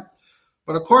dayim.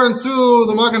 But according to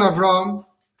the Magen Avraham,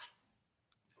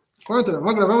 he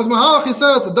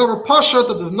says it's a davar pashat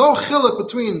that there's no chiluk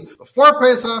between before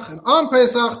Pesach and on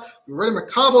Pesach. You're ready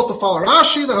makabel to follow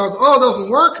Rashi that hagala doesn't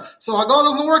work, so hagala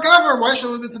doesn't work ever. Why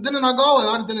should it's a din in hagala,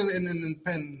 not a din in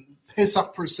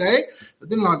Pesach per se? The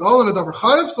din in hagala and a davar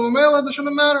charif, so it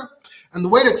shouldn't matter. And the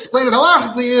way to explain it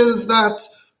halachically is that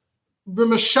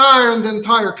b'mashar in the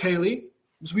entire keli,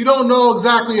 because we don't know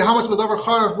exactly how much the davar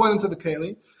charif went into the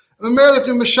keli, and merely if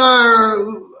you mashar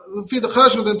feed the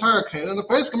cheshire of the entire keli. And the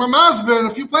Pesachim are masber in a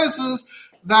few places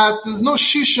that there's no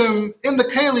shishim in the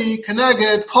keli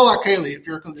keneged kol keli. If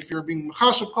you're being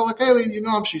mechashav kol keli, you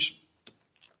don't have shishim.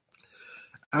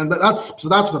 And that's the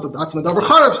davar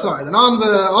charef side. And on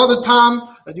the other tam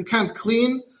that you can't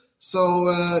clean.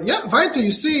 So weiter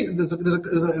you see there's in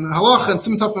halacha and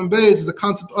Siman Taf Mem Beis is a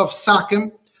concept of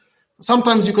sakim.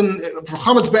 Sometimes you can for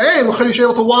chametz be'en you're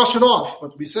able to wash it off,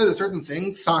 but we say there's certain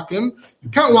things sakim you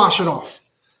can't wash it off.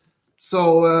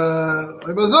 So,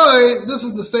 this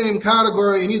is the same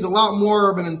category. It needs a lot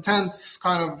more of an intense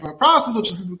kind of process,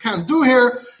 which is we can't do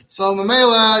here. So,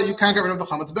 Mamela, you can't get rid of the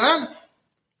chametz be'en.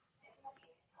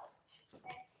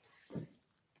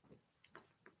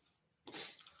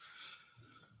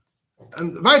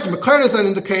 And Makaris that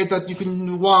indicate that you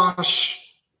can wash.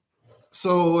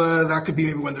 So, that could be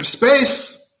maybe when there's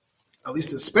space. At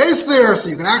least there's space there, so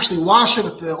you can actually wash it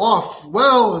off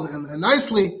well and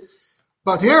nicely.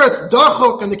 But here it's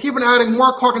dachuk, and they keep on adding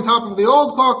more cork on top of the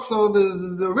old cork, so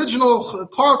the original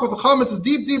cork with the chametz is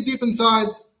deep, deep, deep inside.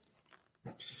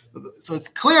 So it's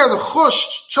clear the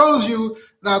chush shows you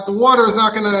that the water is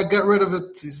not going to get rid of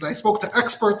it. I spoke to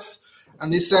experts,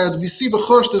 and they said, we see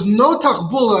b'chush, there's no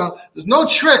tachbula, there's no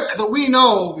trick that we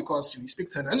know, because you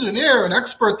speak to an engineer, an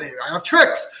expert, they have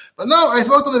tricks. But no, I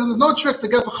spoke to them, there's no trick to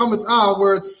get the chametz out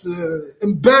where it's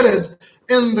embedded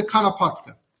in the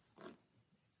kanapatka.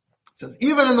 It says,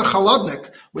 even in the chaladnik,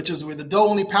 which is where the dough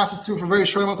only passes through for a very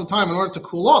short amount of time in order to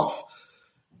cool off,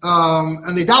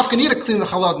 and they dafka need to clean the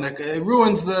chaladnik. It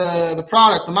ruins the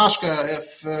product, the mashka,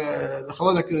 if the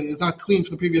chaladnik is not clean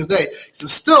from the previous day. So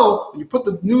still, when you put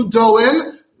the new dough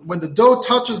in, when the dough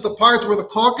touches the part where the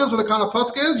cork is, where the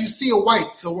kanapatka is, you see a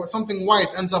white. So something white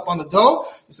ends up on the dough.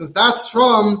 He says that's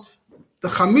from the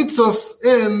chamitzos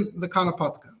in the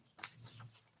kanapatka.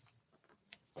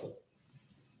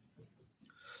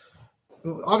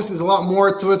 Obviously, there's a lot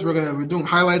more to it. We're doing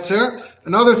highlights here.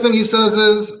 Another thing he says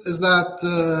is that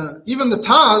even the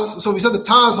Taz. So we said the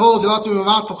Taz holds you're not to be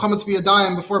mevatel chametz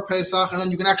b'yadayim before Pesach, and then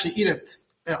you can actually eat it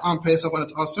on Pesach when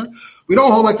it's aser. We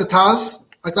don't hold like the Taz,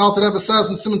 like the Alter Rebbe says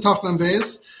in Siman Tafman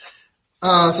Beis.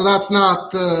 So that's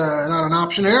not an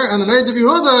option here. And the Nei de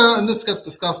Yehuda, and this gets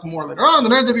discussed more later on. The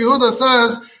Nei de Yehuda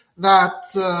says that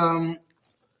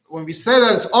when we say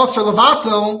that it's aser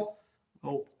levatel.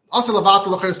 Also,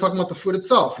 levatel is talking about the food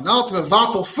itself. Now to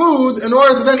mevatel food in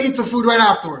order to then eat the food right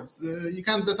afterwards. You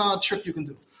can't. That's not a trick you can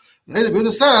do. The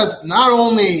Buddha says not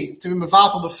only to be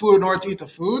mevatel the food in order to eat the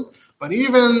food, but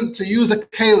even to use a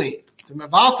keli. To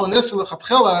mevatel nisr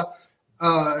lechatchila,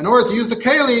 in order to use the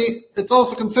keli, it's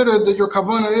also considered that your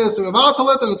kavana is to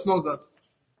mevatel it, and it's no good.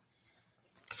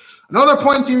 Another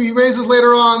point he raises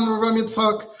later on, Ram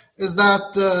Yitzchak, is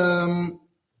that.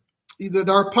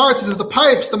 There are parts, the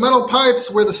pipes, the metal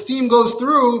pipes where the steam goes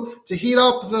through to heat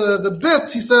up the bit.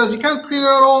 He says you can't clean it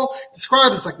at all. He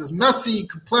describes it's like this messy,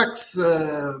 complex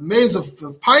maze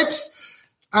of pipes.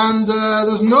 And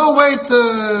there's no way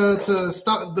to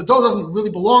stop. The dough doesn't really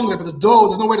belong there, but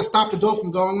there's no way to stop the dough from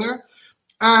going there.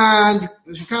 And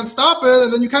you can't stop it,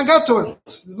 and then you can't get to it.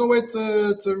 There's no way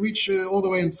to reach all the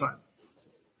way inside.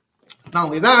 Not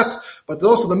only that, but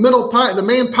there's also the middle pipe, the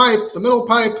main pipe, the middle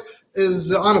pipe,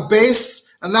 is on a base,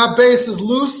 and that base is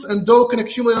loose, and dough can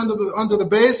accumulate under the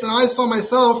base. And I saw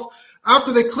myself,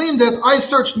 after they cleaned it, I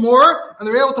searched more, and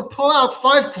they were able to pull out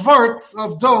 5 kvarts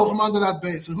of dough from under that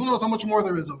base. And who knows how much more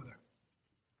there is over there.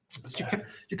 But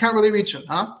you can't really reach it,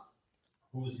 huh?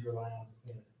 Who is relying on to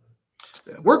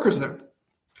clean it? Workers there.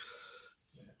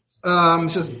 He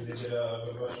says, They did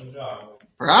a Russian job.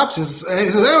 Perhaps. He says,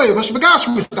 anyway,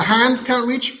 the hands can't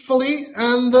reach fully,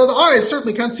 and the eyes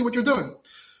certainly can't see what you're doing.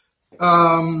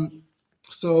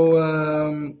 So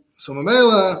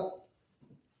Mamela,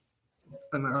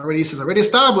 and already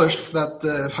established that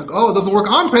if Hagala doesn't work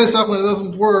on Pesach, then it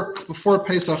doesn't work before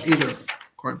Pesach either,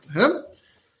 according to him.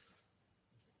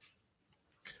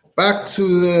 Back to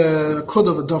the Kud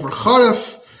of the Dover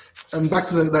Charef, and back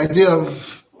to the idea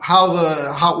of how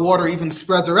the hot water even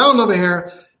spreads around over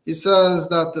here. He says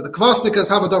that the Kvasnikas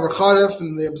have a Dover Charef,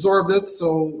 and they absorbed it,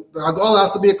 so the Hagala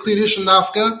has to be a Klidish and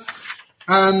Nafka.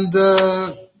 And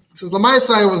he says,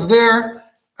 Lamaisa, I was there,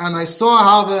 and I saw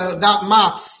how that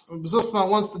matz, Zusma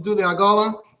wants to do the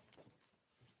Hagala.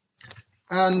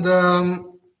 And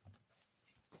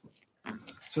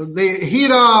so they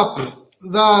heat up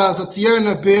the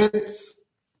Zatierna bits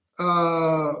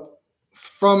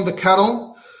from the kettle.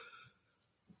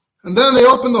 And then they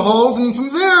open the holes, and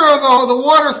from there the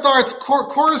water starts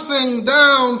coursing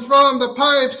down from the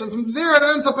pipes, and from there it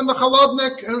ends up in the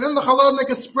chalodnik, and in the chalodnik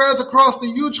it spreads across the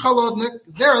huge chalodnik.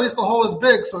 There, at least the hole is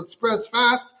big, so it spreads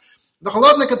fast. The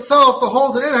chalodnik itself, the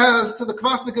holes that it has to the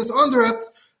kvasnikas under it,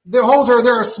 the holes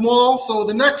are small, so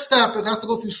the next step, it has to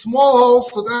go through small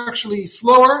holes, so it's actually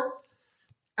slower.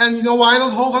 And you know why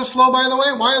those holes are slow, by the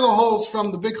way? Why are the holes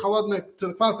from the big chalodnik to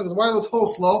the kvasnikas, why are those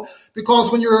holes slow? Because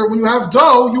when you have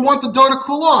dough, you want the dough to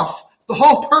cool off. The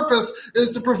whole purpose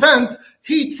is to prevent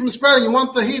heat from spreading. You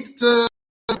want the heat to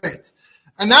dissipate.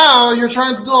 And now you're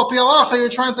trying to do al pi halacha, you're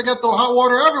trying to get the hot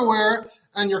water everywhere,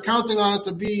 and you're counting on it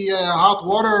to be hot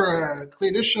water,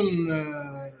 klidishin,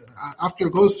 after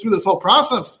it goes through this whole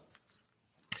process.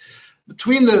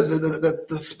 Between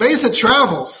the space it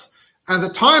travels and the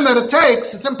time that it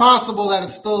takes, it's impossible that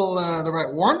it's still the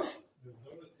right warmth.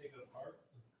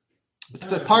 It's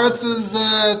the parts is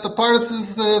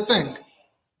thing.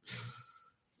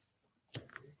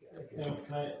 Can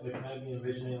I be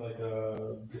envisioning like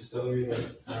a distillery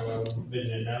that I'm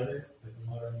envisioning nowadays? Like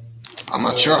I'm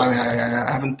not sure. I mean,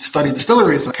 I haven't studied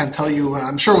distilleries, so I can't tell you.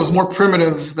 I'm sure it was more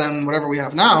primitive than whatever we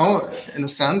have now, in a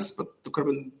sense, but there could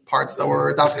have been parts that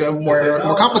were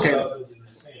more complicated.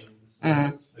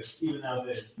 Mm-hmm. Even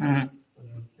nowadays, Mm-hmm.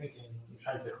 I'm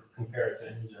trying to compare it to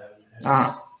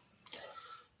India.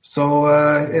 So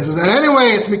it says, and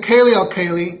anyway, it's Mikeli al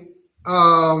Keli.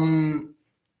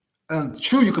 And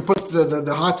true, you could put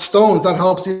the hot stones, that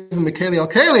helps even Mikeli al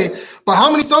Keli. But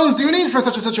how many stones do you need for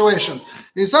such a situation?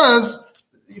 He says,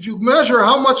 if you measure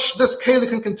how much this Keli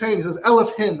can contain, he says,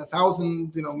 1,000 hin,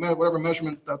 1,000, whatever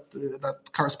measurement that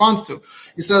corresponds to.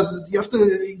 He says, you have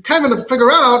to kind of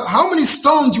figure out how many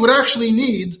stones you would actually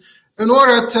need in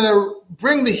order to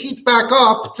bring the heat back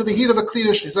up to the heat of a Kli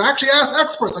Rishni. So I actually asked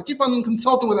experts. I keep on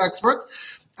consulting with experts.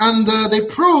 And they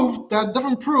proved that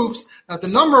different proofs that the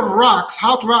number of rocks,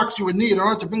 hot rocks you would need in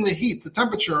order to bring the heat, the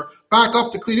temperature back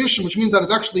up to Kli Rishon, which means that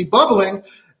it's actually bubbling,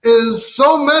 is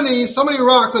so many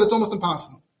rocks that it's almost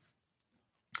impossible.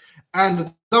 And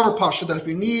the Davar Pasha that if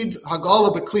you need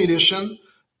Hagala b'Kli Rishon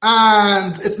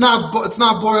and it's not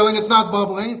boiling, it's not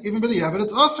bubbling, even b'diavad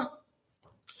it's Aser.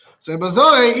 So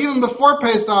Bazoi, even before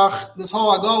Pesach, this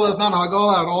whole Hagala is not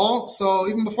Hagala at all. So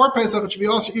even before Pesach, it should be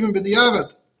Aser, even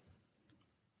b'diavad.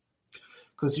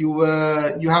 Because you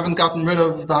haven't gotten rid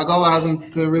of, the Hagala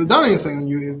hasn't really done anything. And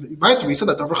you said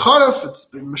that over Charef, it's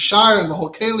been Mashar and the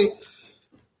whole Keli.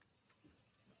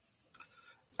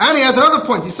 And he adds another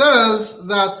point. He says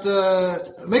that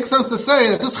it makes sense to say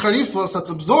that this Charifus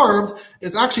that's absorbed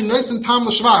is actually Neis and Tam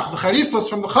L'Shvach. The Charifus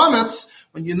from the Chametz,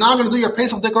 when you're not going to do your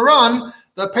Pesach Dikaran,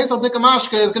 the Pesach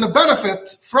Dikamashka is going to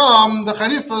benefit from the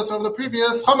Charifus of the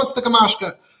previous Chametz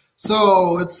Dikamashka.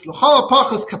 So it's l'chol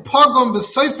hapachas kapagum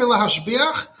b'seifel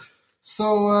hashbiach. So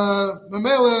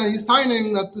Mamela, he's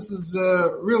finding that this is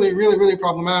really, really, really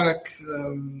problematic.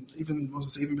 Even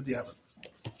b'diavad.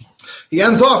 He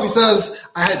ends off. He says,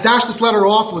 "I had dashed this letter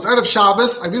off. It was out of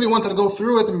Shabbos. I really wanted to go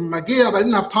through it in Magia, but I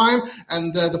didn't have time.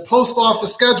 And the post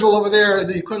office schedule over there,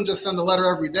 you couldn't just send a letter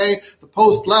every day. The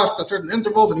post left at certain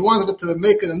intervals, and he wanted it to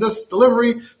make it in this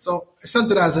delivery. So I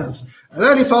sent it as is. And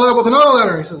then he followed up with another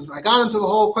letter. He says, I got into the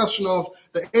whole question of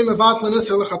the Emevatlan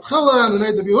Isser Lechatchila and the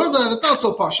Neid B'Yehuda, and it's not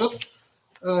so pashut.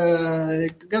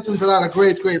 It gets into that at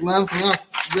great length.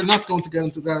 We're not going to get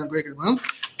into that at great length.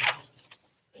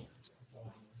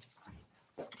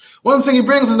 One thing he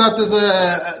brings is that there's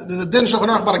a din shulchan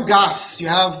aruch about a gas. You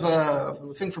have a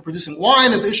thing for producing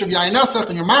wine. It's ish of yain nesach,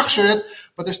 and you're machshir it,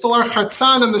 but there still are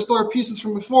chatzan and there still are pieces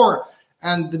from before.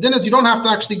 And the din is you don't have to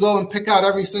actually go and pick out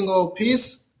every single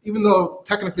piece, even though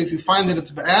technically if you find that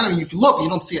it's ba'an, I mean, if you look and you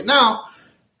don't see it now,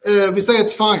 we say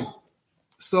it's fine.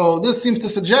 So this seems to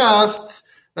suggest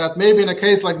that maybe in a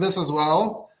case like this as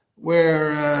well,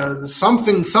 where there's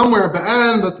something somewhere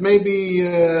ba'an, but maybe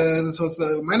so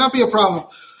it might not be a problem.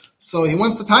 So he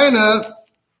wants to taina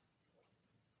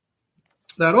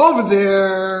that over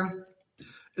there,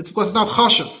 it's because it's not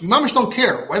chashuv. You mamish don't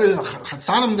care whether there's a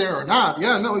chatzanim there or not.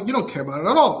 Yeah, no, you don't care about it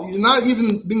at all. You're not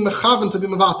even being mechavan to be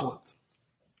mevatel it.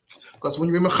 Because when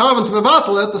you're mechavan to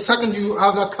mevatel it, the second you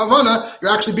have that kavana,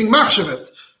 you're actually being machshav it.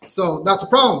 So that's a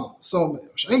problem. So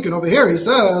Shenkin over here, he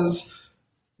says,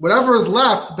 whatever is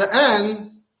left, be'en,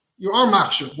 you are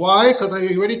machshav. Why? Because I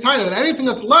already told you that anything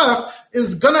that's left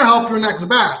is going to help your next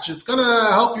batch. It's going to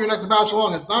help your next batch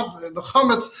along. It's not, the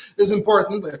chametz is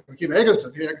important. Like Akiva Eger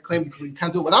said here, I claim you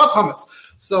can't do it without chametz.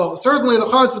 So certainly the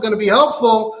chametz is going to be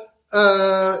helpful,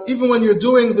 even when you're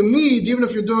doing the mead, even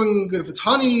if it's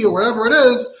honey or whatever it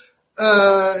is,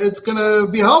 it's going to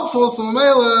be helpful. So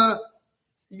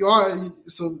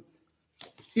so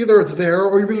either it's there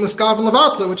or you're being miskav and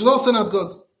levatler, which is also not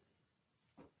good.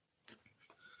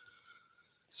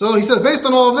 So he says, based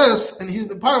on all of this,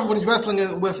 and part of what he's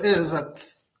wrestling with is that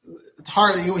it's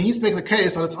hard. He needs to make the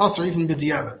case that it's us or even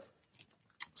b'diavad.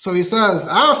 So he says,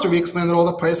 after we explained that all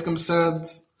the Pesachim said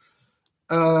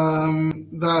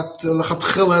that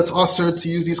lechatchila it's usher to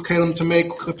use these kelim to make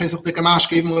Pesach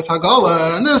Dikamashka even with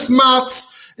Hagala, and this matz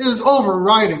is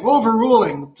overruling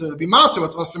to be matur,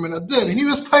 it's usher min adin, and he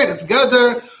was paid, it's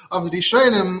gather of the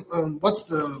Rishonim. What's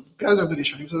the gather of the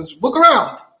Rishonim? He says, look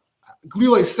around.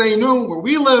 Glilei Seinu, where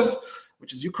we live,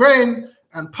 which is Ukraine,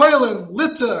 and Poland,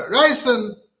 Litva,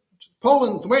 Rysen,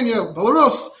 Poland, Lithuania,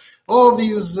 Belarus, all of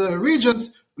these regions,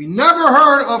 we never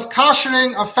heard of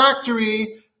kashering a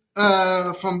factory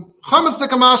from Chametz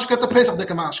Dikamashka to Pesach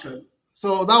Dikamashka.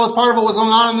 So that was part of what was going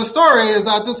on in the story, is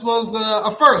that this was a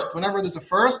first. Whenever there's a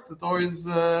first, it's always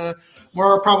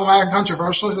more problematic and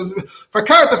controversial. He says, for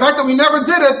Karat, the fact that we never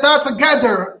did it, that's a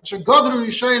geder.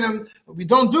 We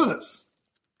don't do this.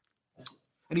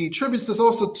 And he attributes this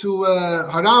also to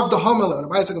Harav de Homela,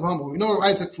 Rabbi Isaac of Homel. We know Rabbi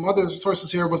Isaac from other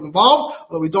sources here was involved,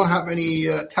 although we don't have any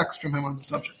text from him on the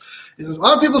subject. He says, a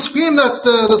lot of people scream that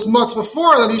this much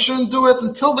before, that he shouldn't do it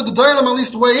until the Gedolim at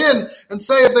least weigh in and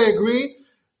say if they agree.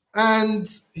 And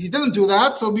he didn't do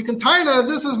that, so we can tie that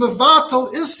this is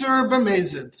Mevatel Isser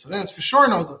B'Mezid. So that's for sure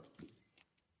no good.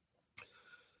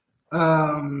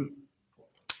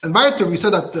 And weiter, we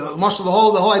said that the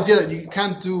whole idea that you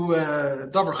can't do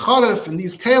davar charif in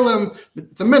these kalim,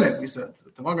 it's a minig. We said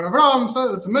the Magen Avraham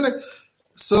said it's a minig.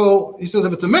 So he says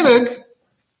if it's a minig,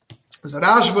 there's a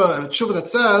Rashba and a tshuva that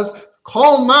says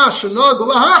kol ma shenag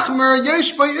lahachmer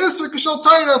yesh by iser kishal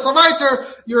taira. So weiter,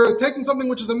 you're taking something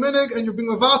which is a minig and you're being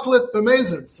mevatlet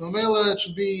b'mezid. So mela, it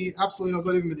should be absolutely no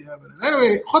good even b'diavad.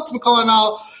 Anyway, chutz mikol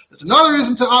anal. There's another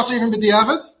reason to ask even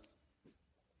b'diavad.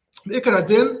 The ikar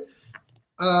adin.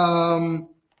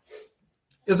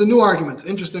 Is a new argument,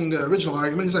 interesting original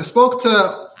argument. Is I spoke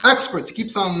to experts. He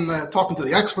keeps on talking to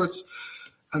the experts,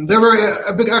 and they're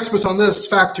very big experts on this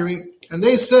factory. And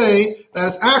they say that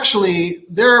it's actually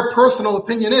their personal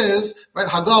opinion is right.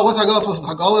 Hagal, what's Hagal supposed to?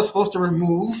 Hagal is supposed to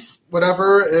remove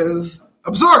whatever is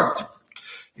absorbed.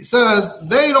 He says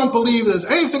they don't believe there's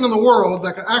anything in the world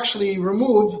that can actually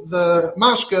remove the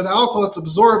mashka, the alcohol that's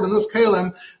absorbed in this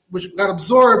kalim, which got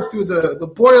absorbed through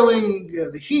the boiling,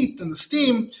 the heat, and the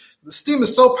steam. The steam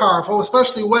is so powerful,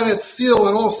 especially when it's sealed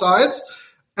on all sides.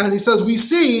 And he says, we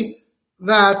see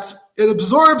that it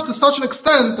absorbs to such an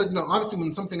extent that, obviously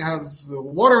when something has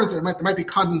water, there might be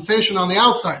condensation on the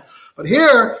outside. But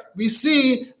here, we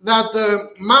see that the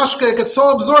mashka gets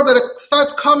so absorbed that it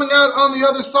starts coming out on the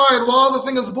other side while the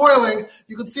thing is boiling.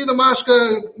 You can see the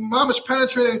mashka mamish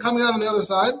penetrating and coming out on the other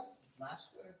side.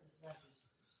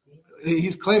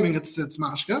 He's claiming it's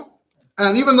mashka,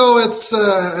 and even though it's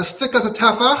as thick as a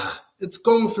tefach, it's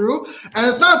going through, and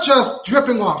it's not just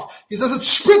dripping off. He says it's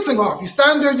spritzing off. You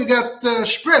stand there, you get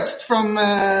spritzed from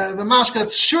the mashka.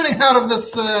 It's shooting out of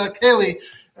this keli.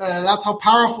 That's how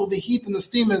powerful the heat and the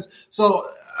steam is. So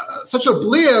such a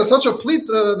blia, such a pleat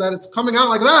that it's coming out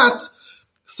like that.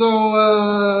 So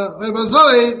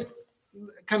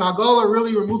can Hagala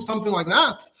really remove something like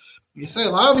that? You say a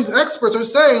lot of these experts are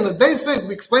saying that they think,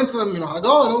 we explained to them,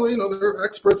 Hagal, and only, they're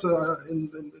experts in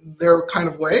their kind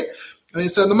of way. And he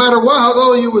said, no matter what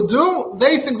Hagal you would do,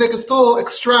 they think they could still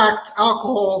extract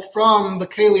alcohol from the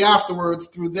keli afterwards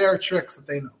through their tricks that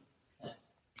they know.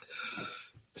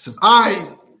 He says,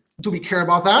 do we care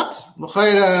about that? If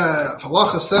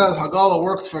halacha says Hagal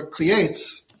works for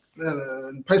kliates,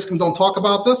 and Pesachim don't talk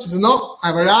about this. He says, no, I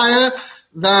have a raya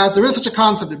that there is such a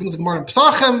concept. It brings the Gemara in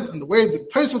Pesachim, and the way the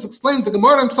Tosfos explains the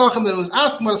Gemara in Pesachim, that it was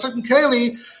asking about a certain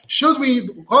keli, should we,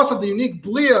 because of the unique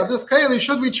blia of this keli,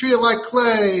 should we treat it like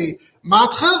clay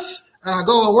matchas, and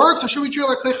Hagala works, or should we treat it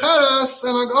like clay cheres,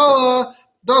 and Hagala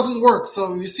doesn't work?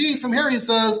 So you see from here, he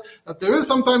says that there is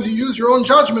sometimes you use your own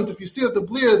judgment. If you see that the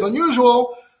blia is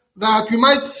unusual, that you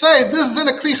might say this is in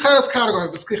a kli cheres category,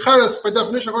 because kli cheres, by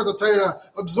definition, according to Torah,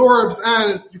 absorbs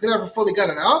and you can never fully get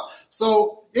it out.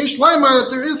 So Yesh Laima,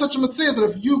 there is such a mitzvah that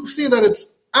if you see that it's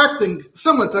acting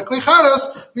similar to kli cheres,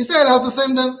 we say it has the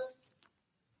same din.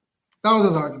 That was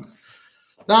his argument.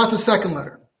 That's his second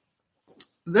letter.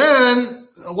 Then,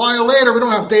 a while later, we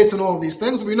don't have dates and all of these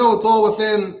things, but we know it's all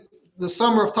within the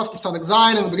summer of Tafkuf Tzadik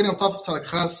Zayin and the beginning of Tafkuf Tzadik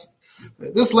Ches.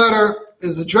 This letter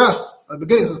is addressed, at the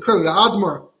beginning, it says clearly, the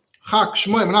Admor, Chak,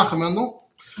 Shmoy, Menachem Mendel.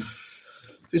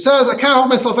 He says, I can't hold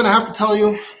myself in, I have to tell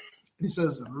you. He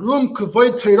says, Rum Kavoy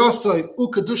Teirosai U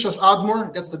Kedushas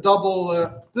Admor, gets the double,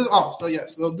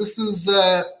 so this is,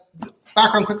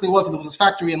 background quickly was that there was this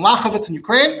factory in Lachovitz in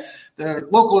Ukraine. The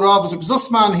local Rav was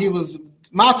Zusman, he was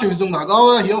Mater, he was doing the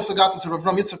Hagala. He also got this Rav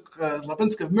Yitzchak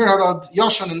Zlabinsky of Mirharad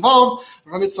Yashan involved.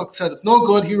 Rav Yitzchak said it's no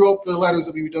good. He wrote the letters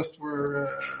that we just were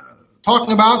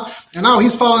talking about, and now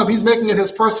he's following up. He's making it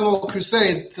his personal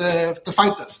crusade to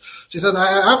fight this. So he says,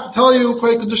 I have to tell you,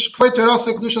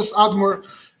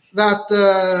 that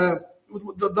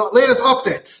the latest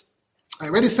updates. I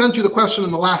already sent you the question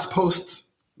in the last post,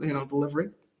 delivery.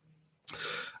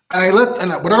 And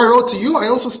whatever I wrote to you, I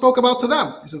also spoke about to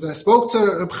them. He says, and I spoke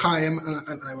to Reb Chaim,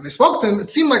 and when I spoke to him, it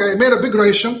seemed like I made a big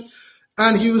reishim,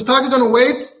 and he was talking, going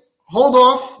to hold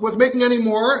off with making any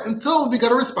more until we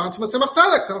get a response from the Tzemach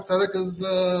Tzedek. Tzemach Tzedek is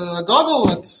a gadol.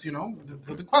 That's, the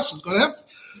big questions go to him.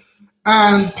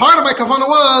 And part of my kavanah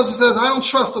was, he says, I don't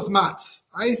trust this matz.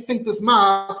 I think this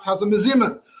matz has a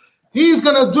mezimah. He's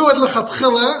going to do it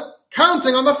lechatchila,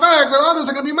 counting on the fact that others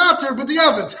are going to be matter, but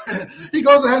b'diavad. He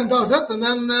goes ahead and does it, and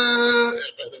then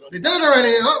they did it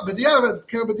already.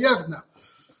 B'diavad now.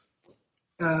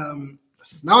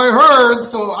 Says, now I heard,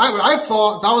 so I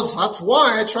thought that's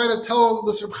why I tried to tell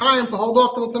the Reb Chaim to hold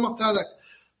off till the Tzemach Tzedek.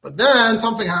 But then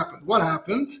something happened. What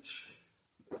happened?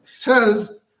 He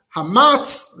says,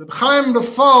 Hamatz Reb Chaim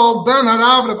Befal ben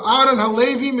Harav Reb Aaron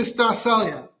Halevi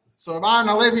Mistaselia. So Reb Aaron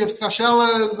Halevi of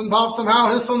Strashela is involved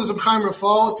somehow. His son is Reb Chaim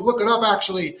Befal. If you look it up,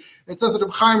 actually, it says that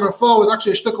Reb Chaim Befal was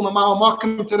actually a shtickle mamal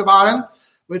makim to Reb Aaron,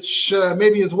 which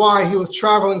maybe is why he was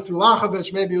traveling through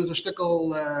Lachovich. Maybe it was a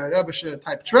shtickle Rebbe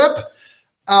type trip.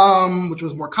 Which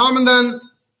was more common then.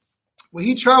 When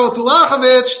he traveled to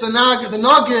Lachovich, the Nagid,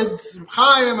 Reb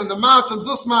Chaim, and the Matz and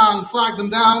Zusman flagged him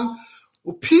down.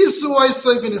 Upisu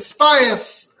Oisev in his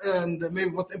bias, and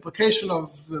maybe what the implication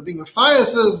of being a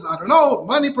bias is, I don't know,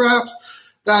 money perhaps,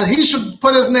 that he should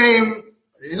put his name.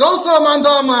 He's also a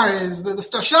Mandomar, he's the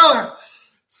Stasheller.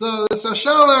 So the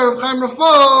Stasheller, Reb Chaim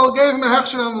Rafal, gave him a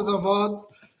hechsher on his avods.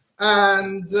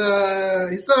 And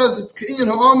he says it's Kinyan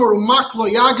Ha'omer Umaklo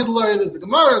Yagidloi. There's a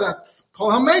Gemara that's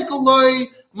called Hamekuloi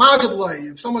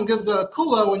Magidloi. If someone gives a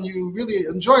kula when you really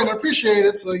enjoy and appreciate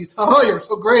it, so you tell, oh, you're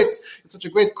so great, it's such a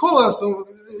great kula. So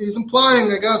he's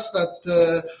implying, I guess, that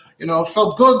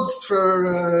felt good for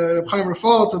Reb Chaim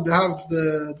Rafal to have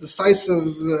the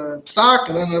decisive psak,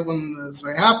 and then everyone is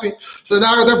very happy. So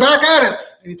now they're back at it.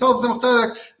 And he tells them,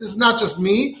 this is not just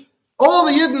me. All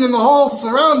the Yidden in the whole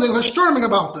surroundings are storming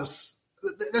about this.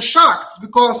 They're shocked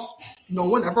because no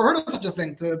one ever heard of such a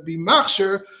thing, to be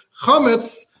machshir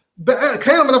chametz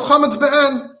kelim of chametz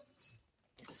be'en.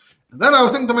 And then I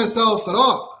was thinking to myself that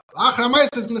Achar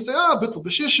HaMaaseh is going to say bittul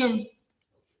b'shishim.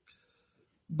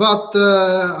 But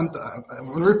I'm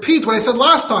going to repeat what I said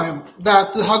last time,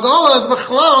 that the Hagala is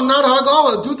b'chlal, not a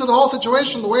Hagala, due to the whole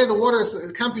situation, the way the water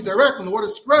it can't be direct and the water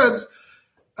spreads.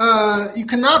 You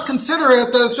cannot consider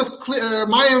it as just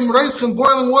mayim reischim,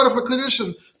 boiling water for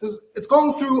kedushin. It's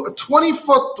going through a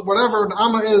 20-foot, whatever an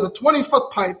amma is, a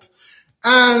 20-foot pipe,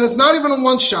 and it's not even in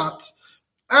one shot.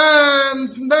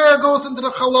 And from there it goes into the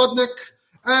chalodnik,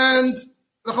 and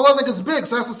the chalodnik is big,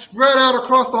 so it has to spread out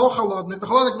across the whole chalodnik. The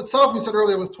chalodnik itself, we said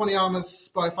earlier, was 20 amas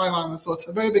by 5 amas, so it's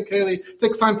a very big keli,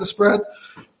 takes time to spread.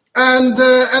 And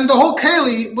the whole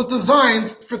keli was designed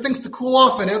for things to cool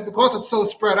off in it because it's so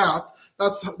spread out.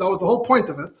 That was the whole point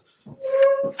of it.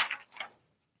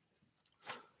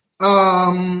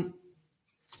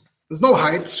 There's no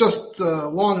height; it's just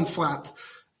long and flat.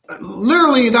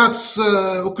 Literally, that's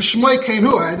Ukushmoi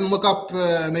Keinu. I didn't look up.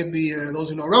 Maybe those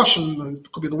who know Russian,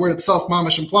 it could be the word itself.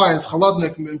 Mamish implies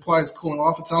Chaladnik implies cooling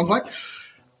off. It sounds like,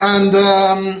 and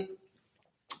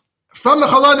from the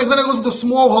Chaladnik, then it goes into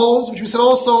small holes, which we said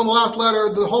also in the last letter.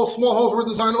 The whole small holes were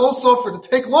designed also for it to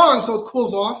take long, so it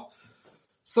cools off.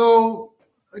 So,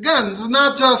 again, this is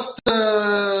not just,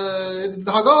 the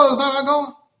Hagala is not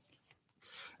Hagala.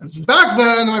 And since back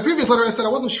then, in my previous letter, I said I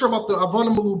wasn't sure about the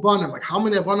Avonim Melubanim, like how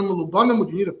many Avonim Melubanim would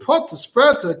you need to put to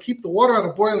spread to keep the water at a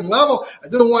boiling level. I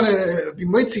didn't want to be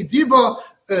Moitzi Diba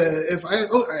if I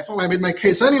thought I made my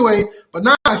case anyway, but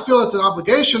now I feel it's an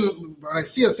obligation. When I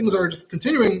see that things are just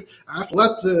continuing, I have to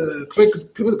let the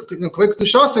Kvek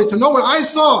Tusha say to know what I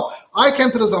saw. I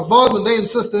came to the Zavad when they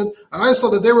insisted, and I saw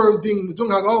that they were doing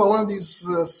Hagala one of these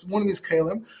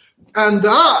kalim, and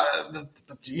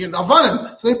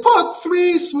Avanim. So they put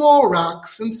 3 small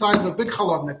racks inside the big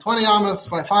chalodnik, 20 amas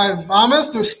by 5 amas.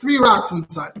 There's 3 racks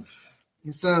inside.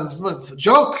 He says, "What is this, a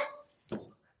joke?"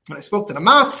 When I spoke to the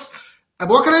Matz. And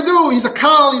what can I do? He's a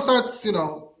kal. He starts,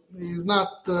 he's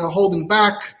not holding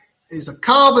back. He's a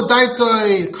kal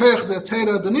b'daitoi koich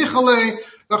de'atera denichale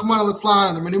rachman al-itzlan.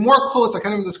 And there are many more kulas. I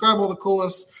can't even describe all the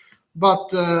kulas. But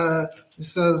he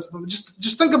says,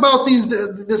 just think about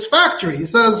this factory. He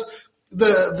says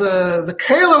the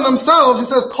kalim themselves. He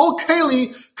says kol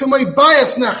keli k'may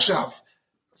bias nechshav.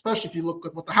 Especially if you look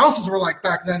at what the houses were like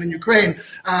back then in Ukraine.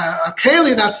 A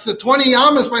keli that's 20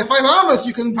 amas by 5 amas,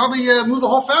 you can probably move the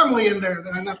whole family in there,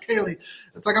 in that keli.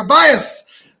 It's like a bias.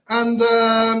 And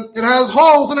it has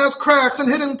holes and it has cracks and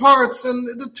hidden parts. And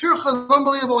the tircha is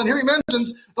unbelievable. And here he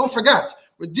mentions, don't forget,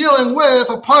 we're dealing with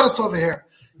a paratz over here.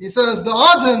 He says the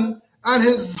Adin and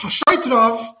his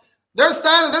Hashaitrov, they're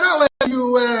standing, they're not letting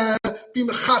you be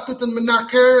mechatet and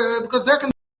menaker because they're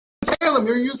kalim.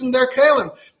 You're using their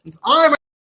kalim.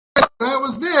 I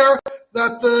was there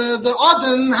that the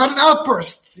Odin had an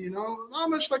outburst, not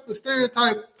much like the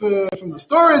stereotype from the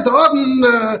stories. The Odin,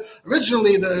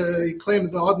 originally, he claimed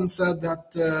that the Odin said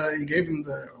that he gave him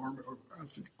or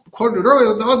quoted it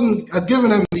earlier, the Odin had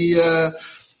given him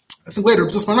I think later,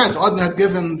 just my right, the Odin had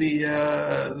given the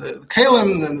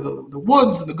kalim, and the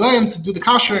wood, the goyim to do the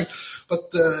kashering.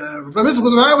 But when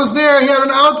I was there, he had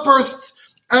an outburst.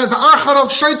 And the achar of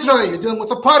shaitra, you're dealing with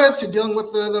the paritz, you're dealing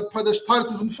with the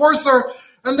paritz enforcer,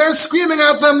 and they're screaming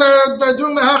at them, they're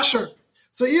doing the hachsher.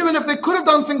 So even if they could have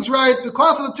done things right,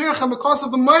 because of the tircha, because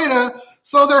of the mayra,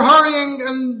 so they're hurrying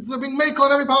and they're being mekel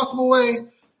in every possible way.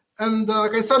 And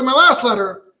like I said in my last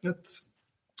letter,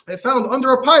 I found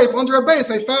under a pipe, under a base,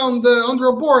 I found under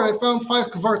a board, I found 5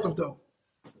 kvart of dough.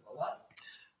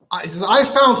 He says, I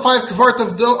found 5 kvart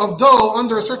of dough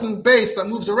under a certain base that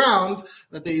moves around,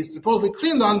 that they supposedly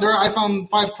cleaned under. I found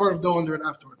 5 kvart of dough under it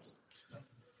afterwards.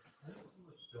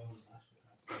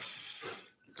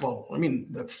 Well, I mean,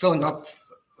 they're filling up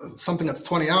something that's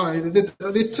 20 ounces.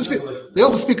 They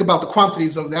also speak about the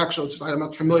quantities of the actual, I'm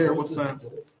not familiar with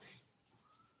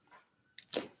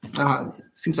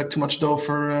seems like too much dough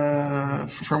for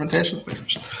fermentation.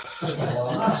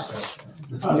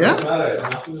 Yeah.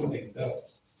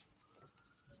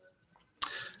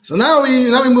 So now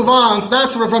we move on. So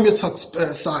that's Rav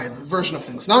Yitzchak's side, version of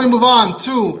things. Now we move on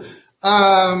to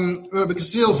Rabbi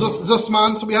Kasil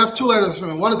Zussman. So we have 2 letters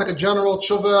from him. One is like a general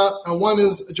tshuva, and one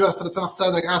is addressed to the Tzemach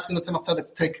Tzedek, asking the Tzemach Tzedek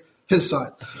to take his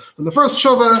side. And the first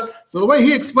tshuva, so the way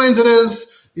he explains it is,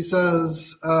 he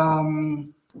says,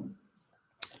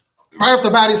 right off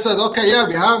the bat, he says, okay, yeah,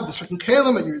 we have the certain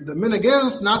kalim, and the minig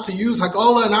is not to use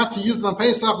Hagolah, not to use them on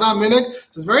Pesach, not minig. He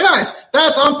says, very nice.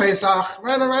 That's on Pesach.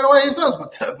 Right away he says,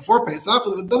 but before Pesach,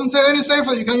 it doesn't say any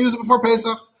safer that you can't use it before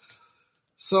Pesach.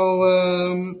 So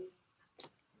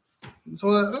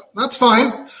that's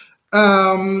fine.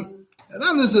 And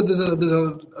then there's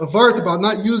a vart about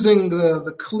not using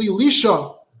the kli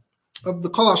lisha of the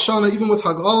kol hashana even with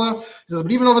Hagolah. He says,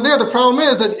 but even over there, the problem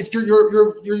is that if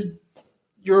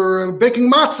you're baking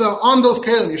matzah on those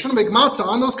kalim. You shouldn't make matzah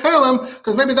on those kalim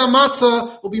because maybe that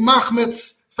matzah will be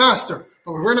machmitz faster.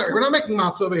 But we're not making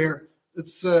matzah over here.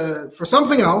 It's for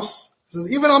something else. It says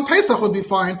even on Pesach would be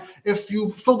fine if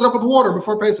you filled it up with water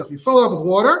before Pesach. You fill it up with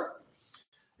water,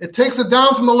 it takes it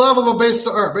down from the level of a beis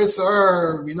sa'ar. Beis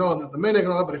sa'ar, we know there's the minig and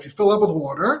all that, but if you fill it up with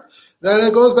water, then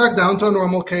it goes back down to a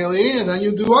normal keli, and then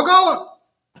you do Hagolah.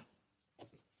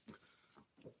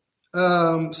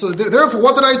 So therefore,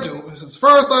 what did I do? He says,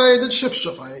 first I did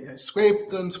shifshuf. I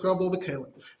scraped and scrubbed all the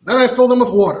kalim. Then I filled them with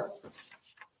water.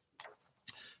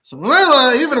 So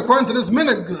even according to this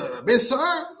minig, beis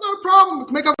sa'ar, not a problem.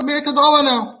 We can make a Hagolah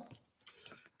now.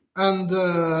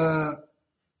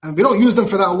 And we don't use them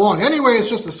for that long. Anyway, it's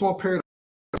just a small period.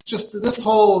 It's just this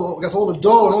whole, I guess, all the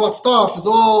dough and all that stuff is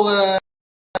all, or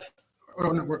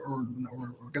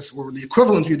I guess, or the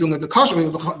equivalent you're doing like the kasher,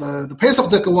 the Pesach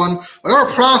Dika one, whatever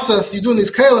process you do in these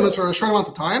kalim is for a short amount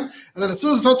of time, and then as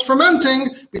soon as it starts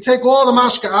fermenting, we take all the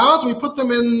mashka out, and we put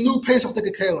them in new Pesach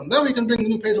Dika kalim. Then we can bring the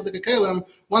new Pesach Dika kalim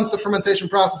once the fermentation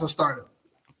process has started.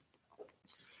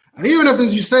 And even if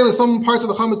you say there's some parts of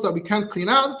the chametz that we can't clean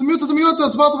out, it's miuta,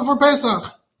 it's bought before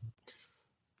Pesach.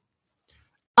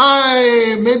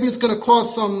 Maybe it's going to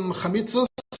cause some chamitzos.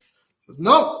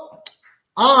 No.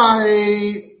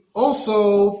 I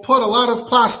also put a lot of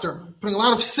plaster, putting a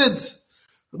lot of sid.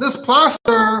 This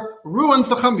plaster ruins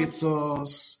the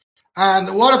chamitzos.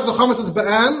 And what if the chametz is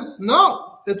be'en?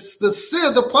 No. It's the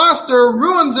sid, the plaster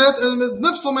ruins it, and it's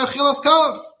nifsal me'achilas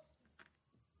kalaf.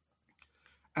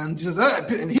 And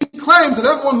he claims that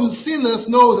everyone who's seen this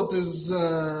knows that there's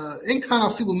inkan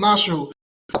afilu mashu,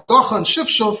 docha and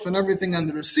shifshuf and everything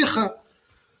under the sicha.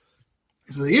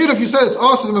 He says, even if you say it's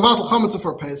awesome to mevatel chametz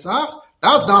for Pesach,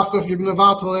 that's not if you're going to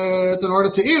mevatel it in order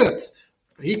to eat it.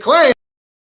 But he claims,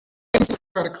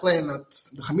 try to claim that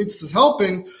the chametz is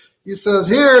helping. He says,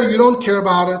 here, you don't care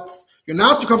about it. You're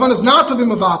not, your kavan is not to be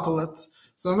mevatel it.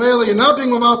 So really, you're not being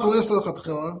mevatel isla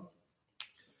chatchila.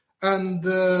 And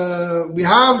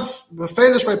we're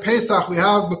finished by Pesach, we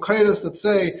have Mekaydas that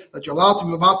say that you're allowed to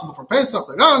be mevatel before Pesach.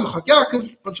 They're on Chak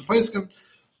Yaakov, a bunch of Pesachim.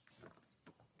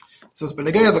 He says,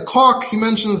 Benegaya the cock, he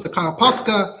mentions the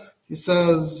Kanapatka. He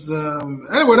says,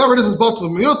 anyway, whatever it is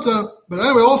batal miyuta. But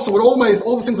anyway, also with all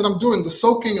the things that I'm doing, the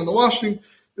soaking and the washing,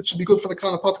 it should be good for the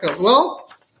Kanapatka as well.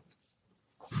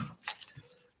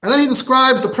 And then he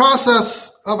describes the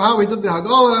process of how he did the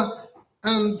Hagolah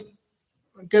and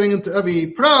getting into every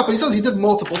prep. But he says he did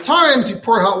multiple times. He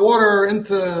poured hot water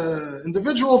into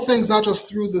individual things, not just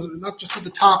through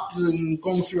the top and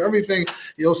going through everything.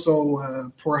 He also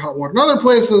poured hot water in other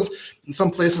places. In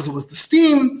some places it was the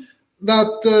steam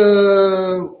that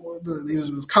he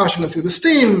was kashing it through the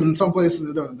steam. In some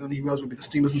places then he realized maybe the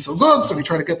steam isn't so good, so he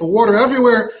tried to get the water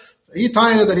everywhere. So he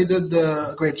tied it that he did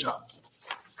a great job.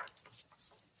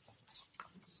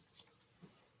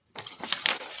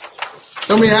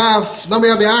 Then we have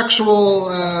the actual.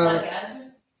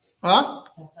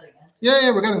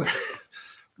 Yeah, we're getting there.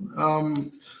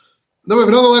 Then we have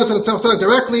another letter to the Tzemach Tzedek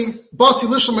directly. Basi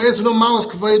lishma ezu no malas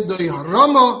kavod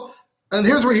harama. And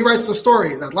here's where he writes the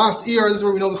story. That last year, this is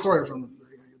where we know the story from.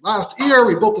 Last year,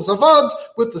 we built the Zavad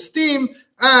with the steam,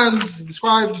 and he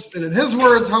describes it in his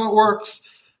words how it works.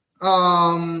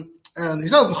 And he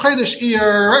says, in Chodesh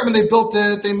Iyar, right when they built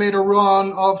it, they made a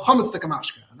run of Chametz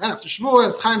Kamashka. And then after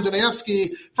Shavuos, Chaim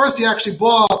Dunayevsky, first he actually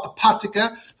bought the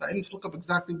patika. So I didn't look up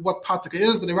exactly what patika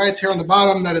is, but they write here on the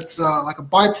bottom that it's like a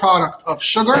byproduct of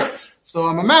sugar. So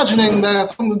I'm imagining that it has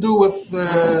something to do with,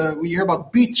 we hear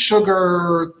about beet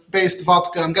sugar-based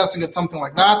vodka. I'm guessing it's something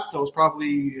like that. That was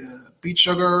probably beet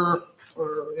sugar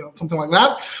or something like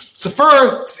that. So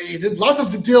first, he did lots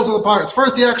of deals with the products.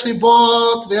 First, he actually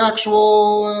bought the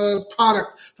actual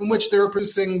product from which they were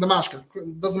producing the mashka.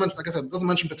 Doesn't mention, like I said, doesn't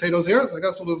mention potatoes here. I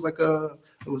guess it was it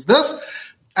was this.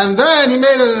 And then he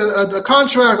made a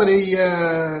contract that he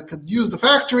could use the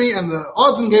factory, and the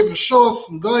Odin gave the shos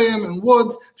and goyim and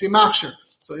wood to be machsher.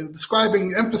 So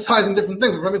emphasizing different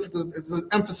things. It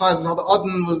emphasizes how the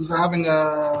Odin was having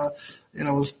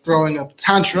was throwing a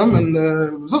tantrum, and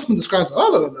Zusman describes,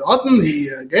 the Odin, he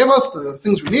gave us the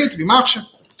things we need to be machsher.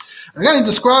 And again, he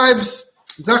describes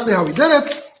exactly how he did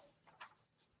it.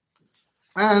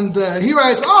 And he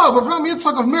writes, but from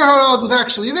Yitzchak of Mirharad was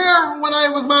actually there when I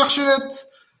was machsher it.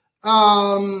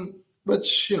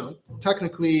 Which,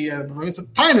 technically,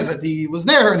 Tain is that he was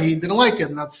there and he didn't like it,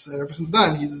 and that's, ever since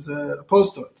then, he's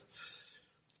opposed to it.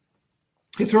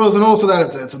 He throws in also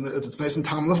that it's nice and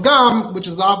Tam of Gam, which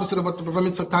is the opposite of what the Bavram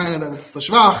Yitzchak Tain, that it's the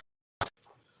Shvach.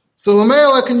 So,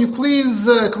 Amela, can you please,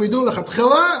 can we do the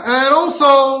Chatchila? And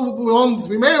also, ones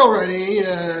we made already,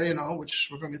 which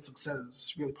Bavram Yitzchak said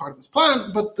is really part of his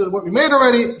plan, but what we made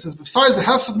already, it says, besides the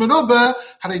Hefsed Merubah,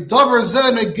 had a Dover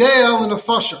Zen, a Gael, and a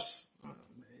Fashas.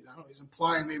 He's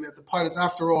implying maybe that the part that's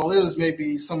after all is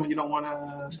maybe someone you don't want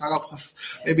to start up with.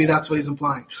 Maybe that's what he's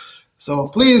implying. So,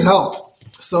 please help.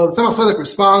 So, the Tzemach Tzedek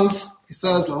responds. He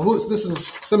says, this is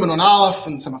Simon on Aleph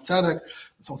and Tzemach Tzedek.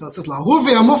 So it says,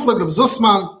 Lahuvi Amuflik Reb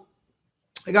Zusman.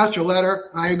 I got your letter.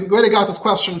 I already got this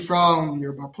question from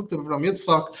your Bapukta from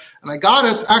Yitzchak, and I got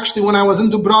it actually when I was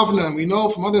in Dubrovna. And we know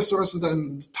from other sources that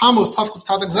in Tammuz, Tavkuf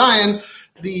Tzaddik Zayin,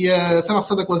 the Tzemach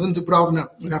Tzedek was in Dubrovna.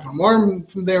 We have more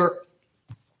from there.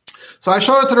 So I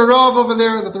showed it to the Rav over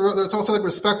there that the Tzemach Tzedek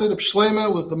respected. The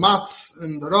Shleima was the Matz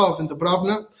and the Rav in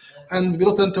Dubrovna, and we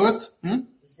looked into it.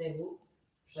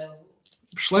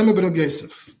 Shleima ben Reb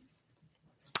Yosef.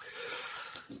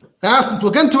 I asked him to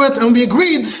look into it, and we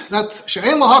agreed that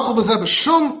she'ein lahakol b'zeh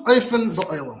b'shum oifen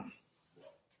b'olam.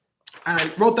 And I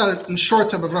wrote that in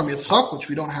short to Bavram Yitzchak, which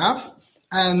we don't have.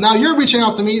 And now you're reaching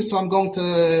out to me, so I'm going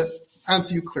to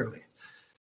answer you clearly.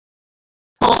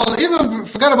 Well, even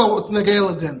forget about what Negei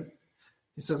Ladin.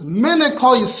 He says, Mene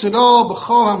kol Yisrael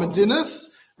b'chol hamedinas,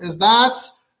 is that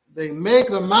they make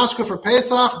the mashka for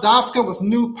Pesach dafka with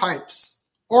new pipes,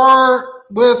 or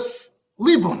with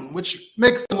libun, which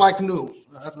makes them like new.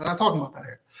 We're not talking about that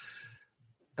here.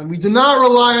 And we do not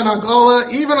rely on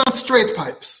Agola, even on straight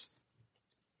pipes.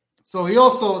 So he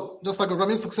also, just like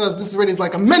Rabbi Yitzchak says, this already is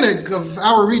like a minig of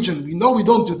our region. We know we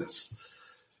don't do this.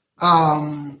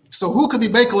 So who could be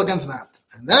bakel against that?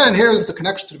 And then here's the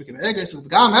connection to the Bekiva Eger. He says,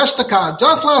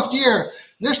 just last year,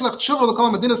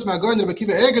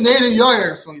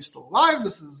 so he's still alive.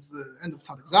 This is the end of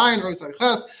Tzadik Zayin, Roy Tzadik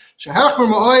Ches.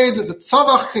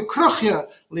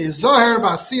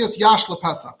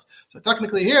 So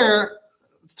technically here,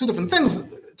 it's two different things.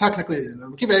 Technically,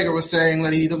 Bekiva Eger was saying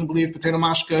that he doesn't believe potato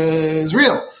mashka is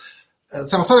real.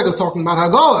 Tzemach Tzedek is talking about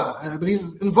Hagala, but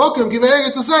he's invoking Bekiva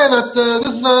Eger to say that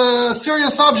this is a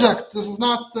serious subject. This is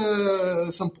not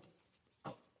simple.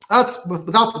 That's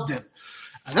without the din.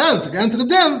 And then to get into the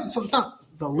din, so it's not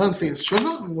the lengthiest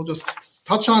shuvah, and we'll just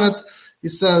touch on it. He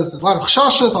says there's a lot of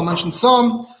chashashas. I'll mention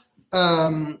some.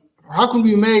 How can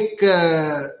we make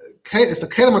if the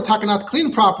kelim are taken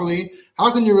clean properly? How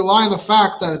can you rely on the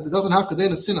fact that it doesn't have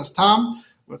kedin sinas tam?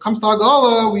 When it comes to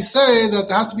Hagala, we say that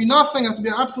there has to be nothing, has to be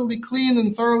absolutely clean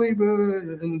and thoroughly,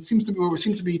 and it seems to be what we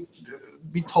seem to be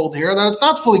told here, that it's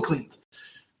not fully cleaned.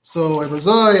 So, and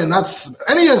that's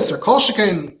any or kol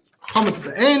shekain chametz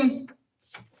be'ein.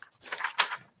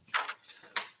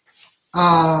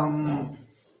 And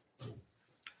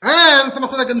Tzemach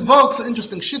Tzedek invokes an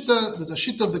interesting shita. There's a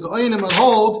shita of the Go'onim that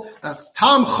hold that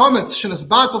tam chametz shenes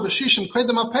batel b'shishim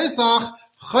koydem ha-Pesach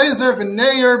chayzer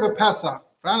v'neir b'Pesach.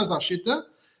 Fran is our shita.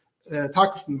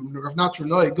 Talk from Rav Natra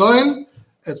Noi Goin.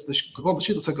 It's called the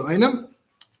shita of Go'onim.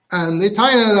 And they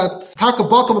tell you that talk a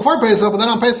bottle before Pesach, but then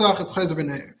on Pesach it's chayzer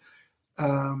v'neir.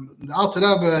 The Alter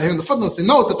Rebbe, here in the footnotes, they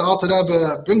note that the Alter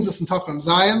Rebbe brings this in Tafim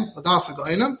Zayin, the Das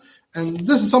Go'onim. And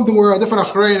this is something where different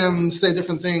Achreinim say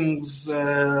different things,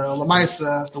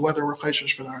 Lamaisa, as to whether we're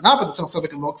chayshish for that or not, but the Tzemach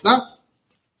Tzedek invokes that.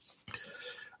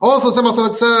 Also, Tzemach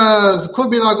Tzedek says it could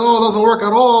be like, it doesn't work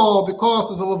at all because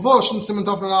there's a levush in Siman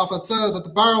Tov Nun Aleph that says that the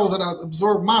barrels that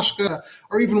absorb mashka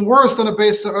are even worse than a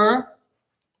Beis Se'er.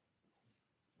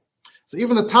 So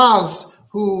even the Taz,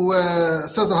 who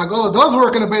says that Hagala does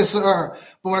work in a Beis Se'er,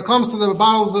 but when it comes to the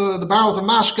barrels of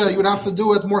mashka, you would have to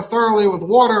do it more thoroughly with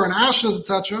water and ashes,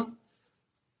 etc.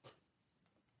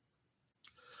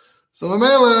 So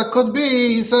Mamela could be,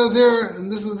 he says here,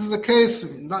 and this is a case,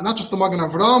 not just the Magen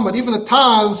Avraham, but even the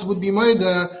Taz would be made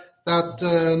that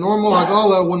normal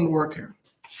Hagala wouldn't work here.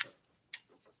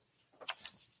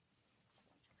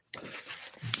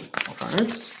 All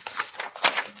right.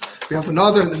 We have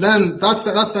another, then that's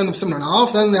the end of Siman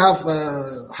Aleph. Then they have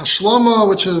Hashlama,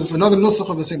 which is another nusach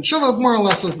of the same Shuvah, more or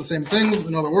less says the same things,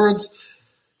 in other words.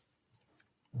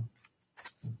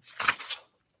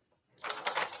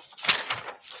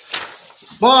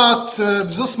 But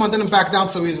Zusman didn't back down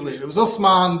so easily.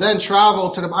 Zusman then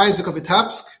traveled to the Isaac of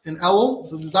Vitebsk in El.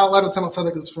 So that letter Tzemach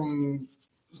Tzedek is from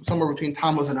somewhere between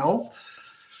Tammuz and El.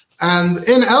 And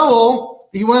in El,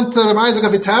 he went to the Isaac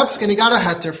of Vitebsk and he got a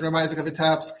heter from the Isaac of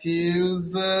Vitebsk. He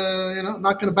was,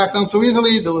 not going to back down so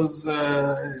easily. There was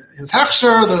his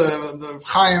hechsher, the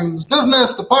Chaim's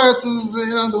business, the parts,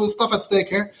 there was stuff at stake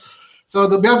here. So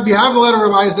we have the letter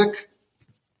of Isaac.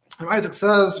 And Isaac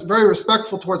says, very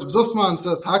respectful towards Zusman,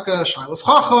 says, Taka, Shailas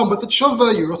Chacham, with the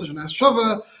tshuva, you're also a nice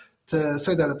tshuva, to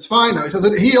say that it's fine. Now, he says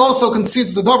that he also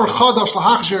concedes the Dover Chadash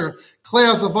Lahachshir,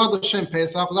 Kleas Avodah Shem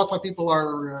Pesach, so that's why people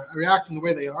are reacting the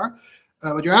way they are.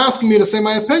 But you're asking me to say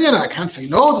my opinion, I can't say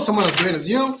no to someone as great as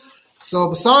you. So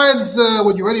besides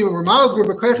what you already were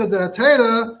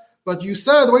but you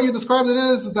said, the way you described it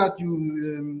is that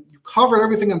you covered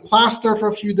everything in plaster for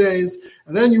a few days,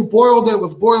 and then you boiled it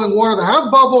with boiling water that had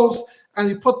bubbles, and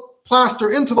you put plaster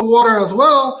into the water as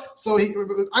well. So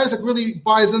Isaac really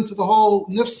buys into the whole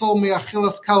nifsal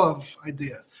me'achilas kalav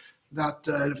idea. That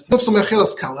if nifsal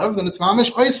me'achilas kalav, then it's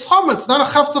mamish ois chametz. It's not a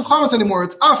chaftz of chametz anymore,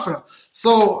 it's afra.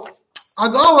 So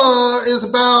Hagala is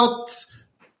about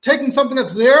taking something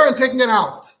that's there and taking it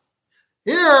out.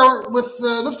 Here, with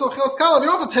Nifsal Chilas Kalav, you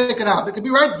don't have to take it out. It could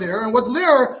be right there, and what's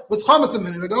there was chametz a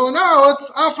minute ago, and now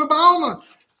it's Afra Ba'alma.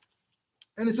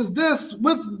 And he says this,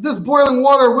 with this boiling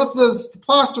water, with this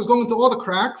plaster is going into all the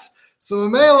cracks, so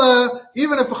Mele,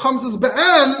 even if the chametz is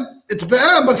Be'en, it's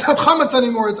Be'en, but it's not chametz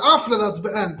anymore, it's Afra that's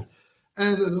Be'en.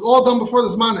 And it was all done before the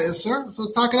Zman Isser, so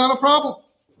it's not a problem.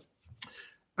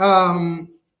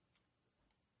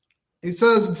 He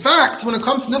says, in fact, when it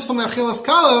comes to Nifsal Me'achilas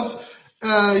Kalav,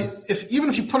 even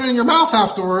if you put it in your mouth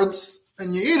afterwards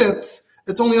and you eat it,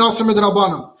 it's only Asr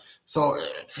Midrabanan. So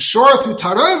for sure, through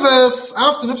Taroivis,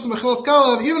 after Nifsal Me'achilas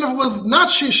Kalav, even if it was not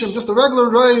Shishim, just a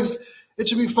regular Roiv, it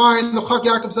should be fine. The Chak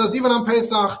Yaakov says, even on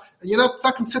Pesach, and it's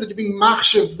not considered to be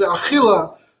Machshiv, the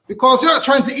Achila, because you're not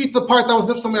trying to eat the part that was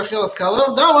Nifsal Me'achilas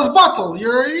Kalav, that was Batal.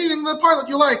 You're eating the part that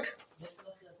you like.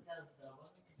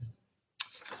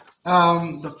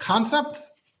 The concept?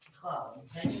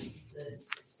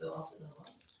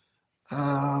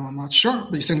 I'm not sure,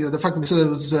 but you're saying that the fact that we said it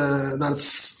was that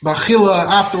it's bachila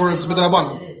afterwards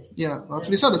b'drabanan. Yeah, that's what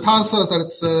he said. The Taz says that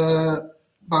it's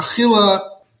bachila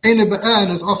eine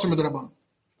be'en is also b'drabanan.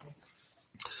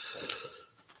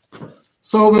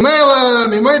 So b'meila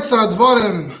mimaitza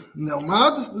dvarim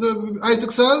nilmad.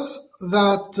 Isaac says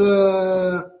that.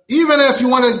 Even if you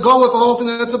want to go with the whole thing,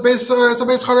 it's a base chareis,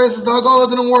 the Hagala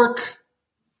didn't work.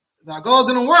 The Hagala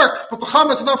didn't work, but the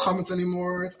chametz is not chametz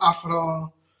anymore. It's afra.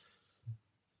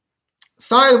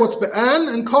 Side what's be'en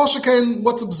and kol shekain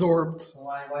what's absorbed. So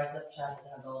why is that pshat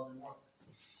that Hagala didn't work?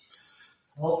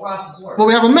 The whole process works. Well,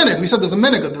 we have a minute. We said there's a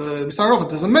minute. We started off with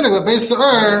there's a minute. But base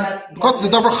because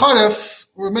it's a davar charef,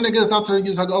 where minute is not to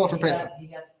use Hagala for Pesach.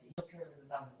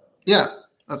 Yeah.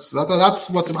 That's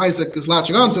what Isaac is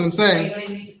latching on to and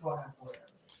saying.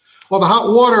 Well, the hot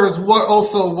water is what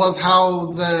also was how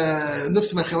the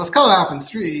Nifsal Me'achilas Kalav happened.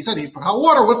 He said he put hot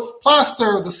water with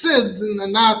plaster, the sid,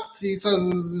 and that, he says,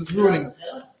 is ruining it.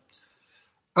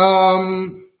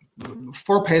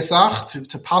 Before Pesach,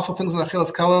 to passel things in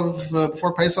Me'achilas Kalav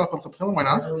before Pesach, why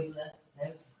not?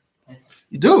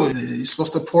 You do. You're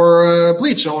supposed to pour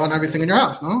bleach on everything in your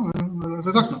house, no?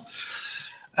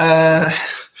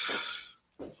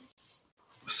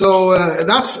 So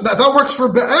that works for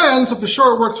Be'en, so for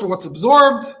sure it works for what's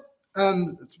absorbed,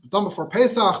 and it's done before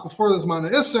Pesach, before there's Mana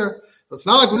Isser. But it's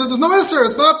not like we said there's no Isser,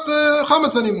 it's not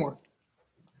Chametz anymore.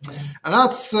 And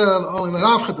that's only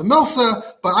L'Navchet the Milsa,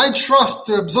 but I trust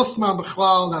Reb Zusman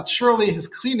B'chlal that surely his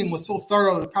cleaning was so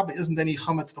thorough there probably isn't any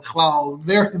Chametz B'chlal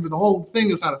there. The whole thing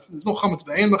is there's no Chametz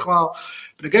Be'en B'chlal.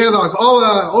 But again, the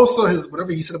Hagala, also his,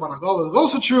 whatever he said about Hagala is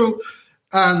also true.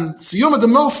 And Siyuma de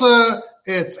Milsa,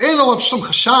 it's Einol of Shum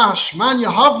Chashash, Man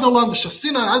Yahavdalan, the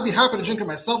Shasina, and I'd be happy to drink it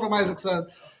myself, Rabbi Isaac said.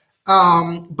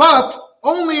 But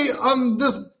only on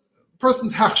this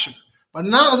person's hechsher. But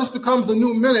now this becomes a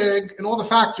new minig in all the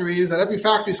factories, that every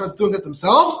factory starts doing it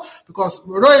themselves, because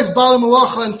Roiv Bali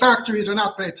Malacha in factories are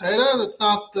not B'nai Torah. That's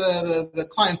not the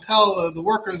clientele, the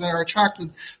workers that are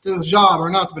attracted to this job are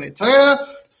not B'nai Torah.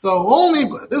 So only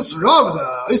this Rav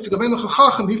is he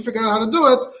figured out how to do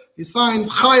it. He signs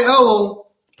Chai Elul,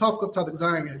 Tavkov Tzadik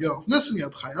Zayim Yad Nisim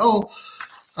Yad Chai Elul.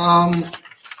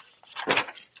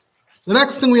 The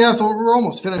next thing we have, so we're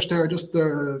almost finished there, just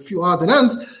a few odds and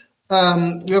ends.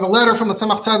 We have a letter from the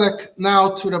Tzemach Tzedek now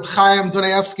to Reb Chaim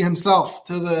Dunayevsky himself,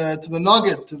 to the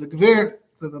Nugget, to the Gvir,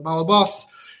 to the Balabas.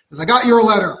 He says, I got your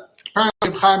letter. Apparently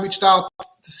Reb Chaim reached out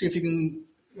to see if he can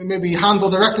maybe handle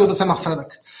directly with the Tzemach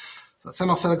Tzedek. So the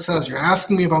Tzemach Tzedek says, you're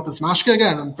asking me about this mashke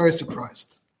again? I'm very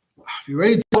surprised. We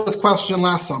already did this question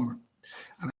last summer.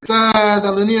 And I said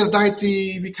that Linnias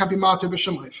Daiti, we can't be matir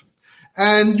b'shem leif.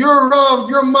 And your Rav,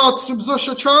 your Matz, Reb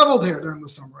Zusha traveled here during the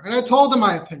summer. And I told him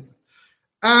my opinion.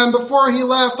 And before he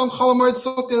left on Chol Hamoed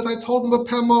Sukkos, I told him,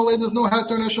 there's no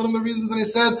heter, and I showed him the reasons, and I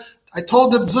said, I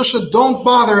told the Zusha, don't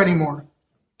bother anymore.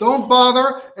 Don't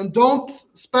bother, and don't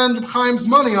spend Chaim's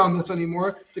money on this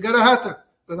anymore to get a heter,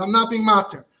 because I'm not being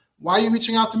matir. Why are you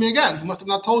reaching out to me again? He must have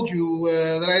not told you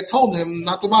that I told him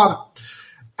not to bother.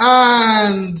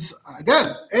 And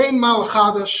again, Ein Mal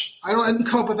Chadash, I didn't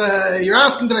come up with you're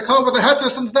asking, did I come up with a heter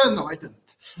since then? No, I didn't.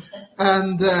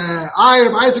 And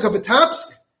Reb Isaac of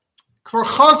Vitebsk, for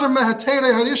Chazer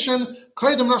Mehatere Harishin,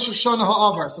 Koidem Rosh Hashanah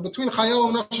Ha'avar. So between Chayil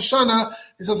and Rosh Hashanah,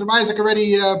 he says Rabbi Isaac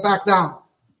already backed down.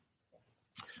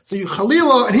 So you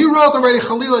Chalila, and he wrote already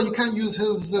Chalila, you can't use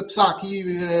his psak. He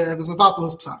was mevatel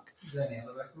his psak. Is there any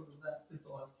other record of that?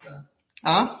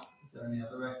 Is there any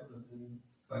other record of him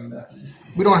going back?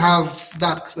 We don't have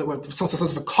that. So it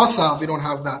says for Kosav, we don't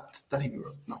have that he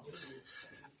wrote. No.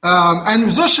 And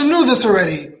Zusha knew this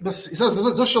already. He says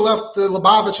Zusha left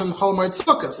Lubavitch and Chol Hamoed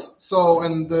Sukkos. So,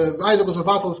 and Isaac was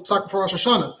mevatel his psak before Rosh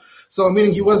Hashanah. So,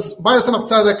 meaning he was by the Tzemach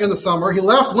Tzedek in the summer. He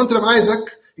left, went to Reb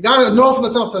Isaac. He got a no from the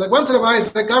Tzemach Tzedek. Went to Reb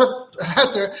Isaac, got a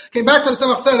heter. Came back to the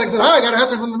Tzemach Tzedek. Said, "Hi, I got a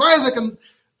heter from Reb Isaac." And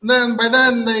then by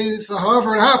then,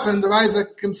 however it happened, Reb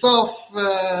Isaac himself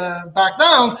backed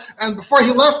down. And before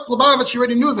he left Lubavitch, he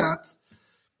already knew that.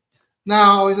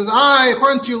 Now, he says,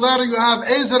 according to your letter, you have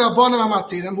Ezer Abonim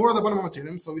Amatirim. Who are the Abonim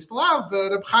Amatirim? So we still have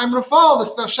Reb Chaim Rafal, the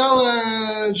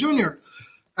Strashel Jr.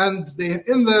 And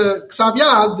in the Ksav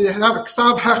Yad, they have a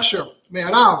Ksav Hechsher,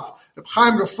 Me'arav, Reb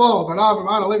Chaim Rafal, Barav,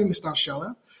 Rabban Alevi Mistar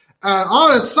Shele. And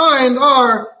on it signed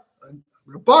are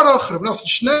Reb Baruch, Reb Nosson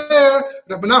Shneir,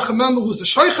 Reb Menachem Mendel, who's the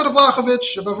Shoicher of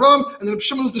Lachovich, Reb Avram, and then Reb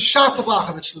Shimon, who's the Shatz of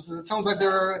Lachovich. It sounds like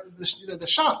they're the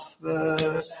Shatz,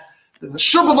 the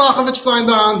Shub of Lachovich signed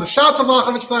on, the Shatz of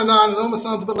Lachovich signed on. It almost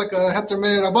sounds a bit like a Heter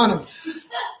Meir Rabbanim.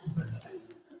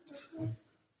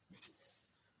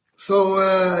 So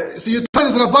you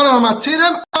tell me, Rabbanim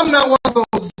Amatirim, I'm not one of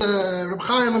those. Reb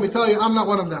Chaim, let me tell you, I'm not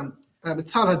one of them.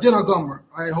 Mitzad Hadin HaGomer.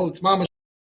 I hold it's Mamash.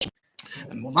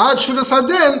 And Movad Shudas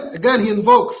Hadin, again, he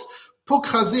invokes Puk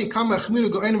Chazi, Kama Echmiru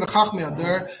Go'enim V'chachmi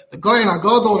Ader, the Goyen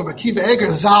HaGodol, Reb Akiva Eger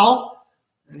Zal.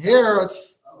 And here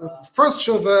it's the first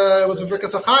Shuvah was in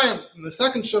Birkas HaChaim, and the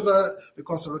second Shuvah,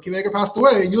 because Reb Akiva Eger passed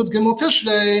away, Yud Gimel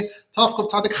Tishrei, Tavkov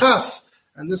Tzadik Ches.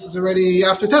 And this is already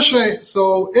after Tishrei.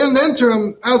 So in the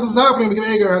interim, as is happening, Reb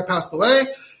Akiva Eger had passed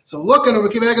away. So look at Reb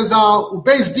Akiva Eger Zal,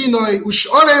 Ubeis Dinoi,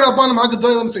 Ushorei Rabbanim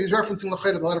HaGedolim, so he's referencing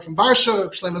the letter from Varsha,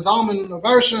 Shlomo Zalman of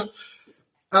Varsha.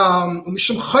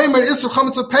 Mishum Chaymer Isur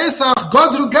Chametz Pesach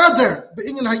Godru Gader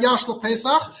Beinyan Hayash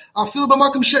Pesach Afil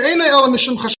B'Makom She'enei Ela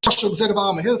Mishum Chashash Gzer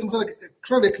B'Alma. Here, something that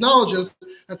clearly acknowledges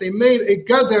that they made a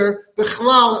Gader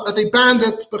B'Chlal, that they banned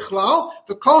it B'Chlal.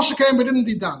 The Kol Shekem B'Din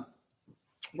Didan.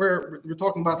 We're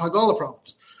talking about Hagala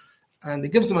problems, and he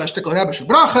gives them a shtickle Rebbe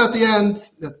Bracha at the end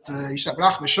that Yisha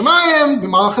Brach Mishamayim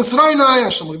B'Malach Esroinai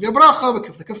Hashem will give you a bracha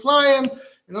B'Kif the Kiflayim.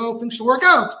 Things should work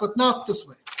out, but not this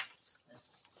way.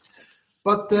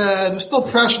 But there's still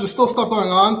pressure, there's still stuff going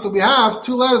on. So we have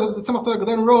two letters that the Tzemach Tzedek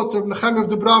then wrote to Nechemia of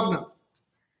Dubrovna.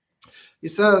 He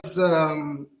says,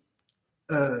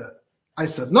 I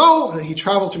said no. He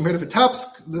traveled from here to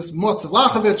Vitebsk. This Motz of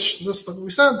Lachovich, this we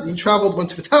said, he traveled,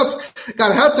 went to Vitebsk, got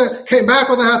a heter, came back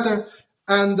with a heter.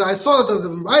 And I saw that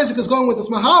the Isaac is going with this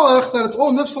mahalach, that it's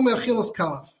all nifsal me'achilas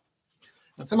kalav.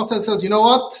 And Tzemach Tzedek says, you know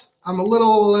what? I'm a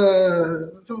little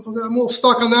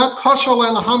stuck on that.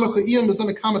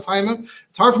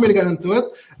 It's hard for me to get into it.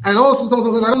 And also,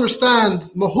 someone says, I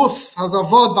understand mahus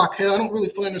hazavod vakel. I don't really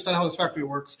fully understand how this factory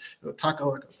works. It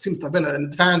seems to have been an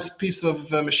advanced piece of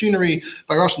machinery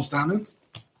by Russian standards.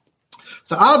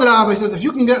 So Adrab, he says, if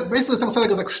you can get, basically it's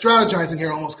like strategizing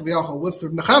here almost, with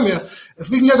Nehemiah. If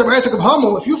we can get Rabbi Isaac of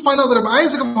Hamel, if you find out that Rabbi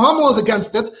Isaac of Hamel is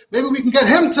against it, maybe we can get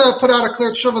him to put out a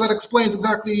clear tshuva that explains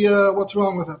exactly what's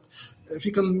wrong with it. If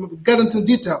you can get into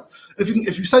detail. If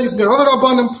you say you can get other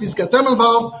Rabbanim, please get them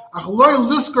involved. But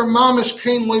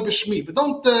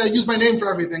don't use my name for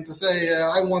everything to say,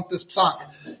 I want this psak.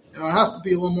 It has to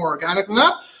be a little more organic than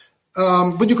that.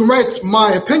 But you can write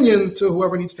my opinion to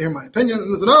whoever needs to hear my opinion.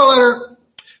 And there's another letter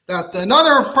that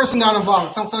another person got involved.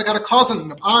 It sounds like I got a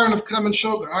cousin, Aaron of Krem and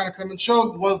Shog. Aaron of Krem and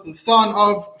Shog was the son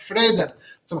of Freda.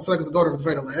 Sounds like it's the daughter of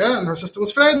Freda Leah, and her sister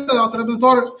was Freda, the daughter of his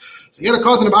daughters. So he had a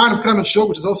cousin of Aaron of Krem and Shog,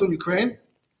 which is also in Ukraine.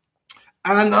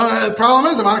 And the problem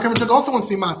is, Aaron of Krem and Shog also wants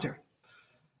to be matir.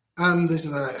 And this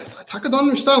is I don't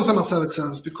understand, some of Tzedek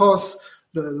says, because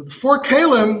the four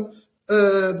Kalim,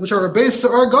 which are a base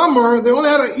or gomer, they only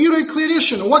had an iroi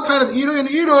klidishin. And what kind of iroi? An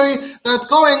iroi that's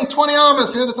going 20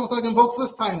 amas here. That's almost like invokes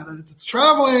this time. That it's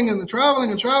traveling and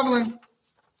traveling and traveling.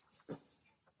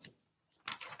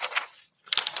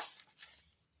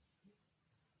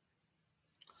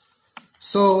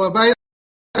 So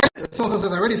someone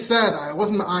says, I already said I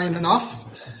wasn't ayin enough.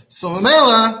 So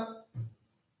Mamela,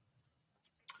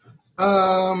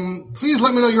 please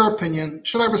let me know your opinion.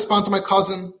 Should I respond to my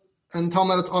cousin and tell him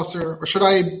that it's usher, or should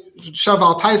I shav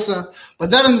al taisa? But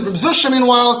then Reb Zusha,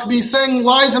 meanwhile, could be saying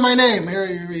lies in my name. Here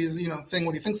he's, saying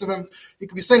what he thinks of him. He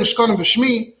could be saying shkonim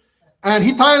b'shmi, and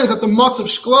he tain is at the mutz of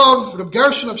Shklov. Reb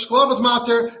Gershon of Shklov is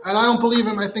mater, and I don't believe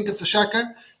him. I think it's a sheker,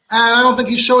 and I don't think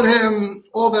he showed him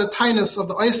all the tinus of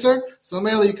the iser. So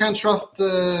mainly you can't trust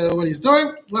what he's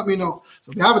doing. Let me know.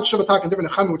 So we have a Shabbatak and different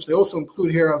Nechami, which they also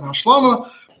include here as Hashlama,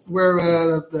 where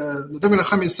the David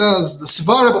Nechami says the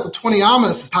svara about the 20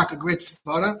 amas is a great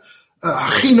svara.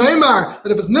 That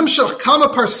if it's nimshach kama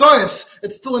parsois,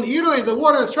 it's still an iroi. The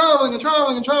water is traveling and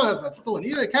traveling and traveling. That's still an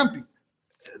iroi. It can't be.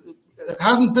 It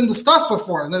hasn't been discussed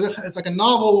before. And it's like a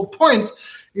novel point.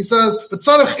 He says, but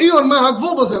tzarech iyon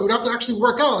mehagvul. We'd have to actually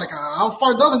work out how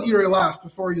far does an iroi last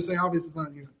before you say obviously it's not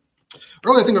an iroi.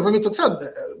 Earlier, I think Rabbi Mitzvah said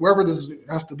wherever this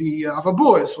has to be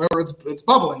avabois, wherever it's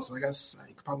bubbling. So I guess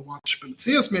you could probably watch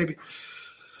B'Metzias maybe.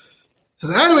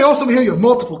 So anyway, also here you have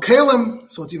multiple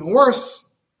kalim, so it's even worse.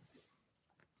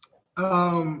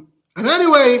 And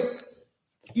anyway,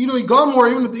 Idoi Gomor,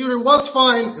 even if the Idoi was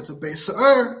fine, it's a base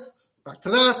sa'er. Back to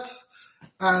that.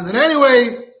 And then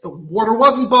anyway, the water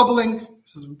wasn't bubbling.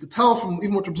 Says we could tell from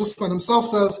even what Reb Zusman himself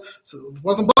says. So it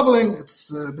wasn't bubbling.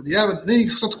 It's but he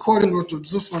starts quoting what Reb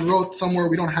Zusman wrote somewhere.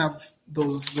 We don't have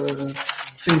those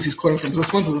things he's quoting from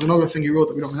Zusman. So there's another thing he wrote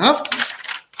that we don't have.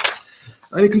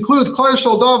 And he concludes, Klai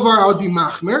Shal Davar, I would be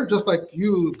machmer, just like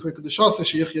you, the Shasa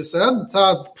Sheikhya said. It's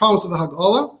the problems of the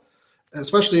Hagala,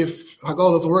 especially if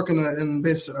Hagala doesn't work in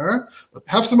Beis Se'er. But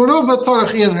Hefsa Meruba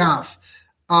Tzarech Ian Rav.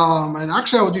 And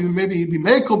actually, I would maybe be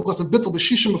mekel because of Bittul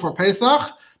B'Shishim before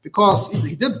Pesach, because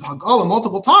he did Hagala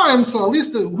multiple times, so at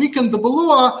least it weakened the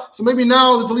Belua. So maybe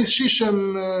now there's at least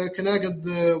Shishim connected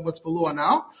what's Belua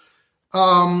now.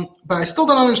 But I still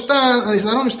don't understand, and he said,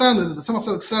 I don't understand that the Tzemach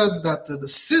Tzedek said that the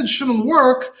Sid shouldn't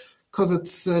work because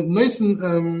it's nice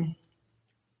and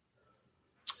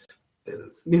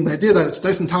the idea that it's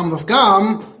nice and Tam of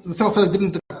Gam, the Tzemach Tzedek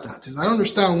didn't accept that. He said, I don't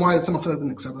understand why the Tzemach Tzedek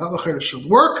didn't accept that. It should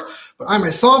work, but I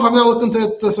myself have not looked into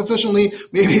it sufficiently.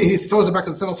 Maybe he throws it back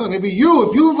to the Tzemach Tzedek. Maybe you,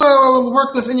 if you've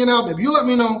worked this in and out, maybe you let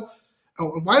me know.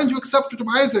 And why didn't you accept it to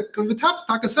Isaac? Because the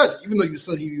Taka said, even though you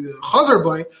said he chazer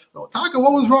by, Taka,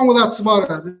 what was wrong with that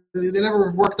svara? They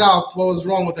never worked out what was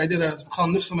wrong with the idea that it's b'chal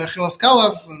nifsa mechilas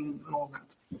kalev and all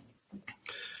that.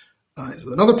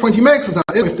 So another point he makes is that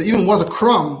if there even was a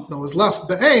crumb that was left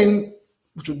be'ein,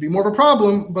 which would be more of a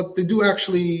problem, but they do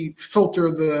actually filter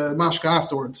the mashka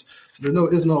afterwards. So there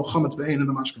is no chametz be'ein in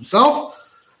the mashka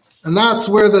himself. And that's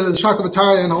where the shakla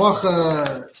b'tarya and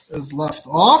halacha is left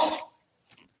off.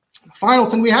 The final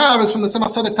thing we have is from the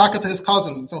Tzemach Tzedek Taka to his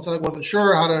cousin. Tzemach Tzedek wasn't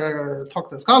sure how to talk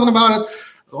to his cousin about it.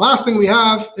 The last thing we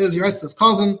have is he writes to his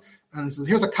cousin, and he says,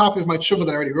 here's a copy of my tshuva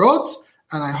that I already wrote,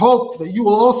 and I hope that you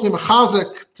will also be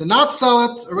mechazik to not sell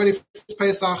it already for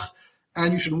Pesach,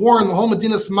 and you should warn the whole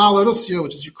Medina Smala Russia,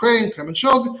 which is Ukraine, Krem and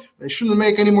Shug, they shouldn't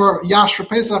make any more yash for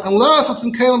Pesach unless it's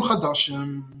in Kalim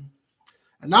Chadashim.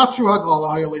 And not through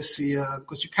Hagala,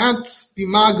 because you can't be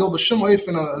magil b'shum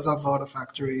oifen as avoda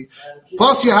factory.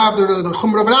 Plus, you have the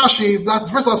Chumra of Rashi. That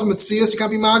first of all, Metzias, you can't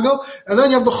be magil, and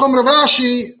then you have the Chumra of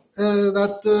Rashi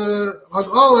that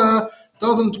Hagala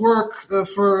doesn't work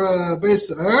for Beis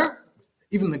Se'er,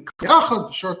 even the Kiyachad,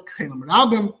 the short Kelim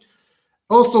Rabim.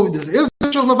 Also, there is the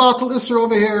Shuv Navatal Isra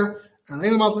over here, And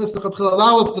that was the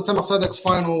Tzemach Tzedek's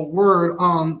final word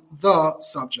on the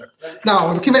subject. Now,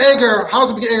 when Akiva Eger, how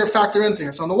does Akiva Eger factor into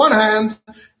here? So on the one hand,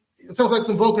 it sounds like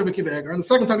some invoking of Akiva Eger. And the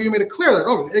second time, you made it clear that,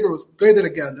 Eger was graded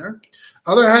again there.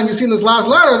 On the other hand, you see in this last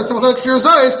letter that Tzemach Tzedek fears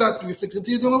ice that we have to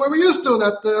continue doing the way we used to,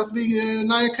 that has to be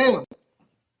Naya Kalim.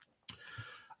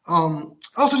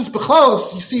 Also, just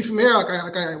Bechalos, you see from here,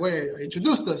 like I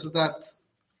introduced this, is that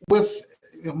with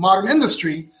modern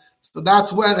industry, so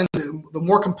that's when, and the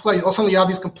more complex, also you have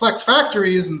these complex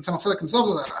factories, and Tzemach Tzedek himself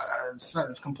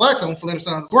it's complex, I don't fully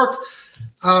understand how this works.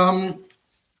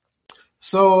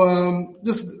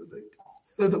 Just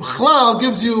the Chalal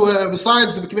gives you,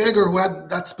 besides the Akiva Eger, who had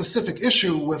that specific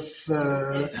issue with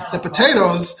the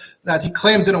potatoes that he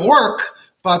claimed didn't work,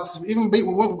 but even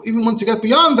once you get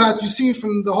beyond that, you see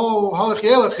from the whole Halach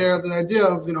Yelech here, the idea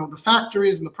of, the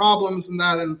factories and the problems and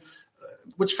that, and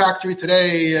which factory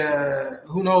today,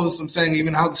 who knows, I'm saying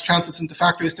even how this transits into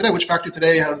factories today, which factory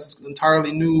today has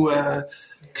entirely new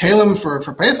kalim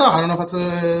for Pesach? I don't know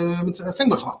if it's a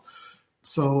thing b'chal.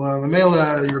 So,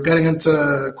 Mamela, you're getting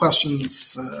into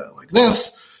questions like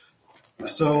this.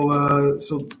 So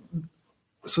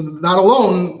that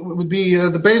alone would be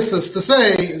the basis to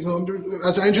say, so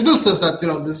as I introduced this, that,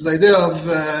 this idea of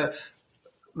the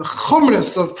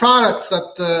chumras of products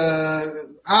that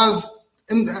as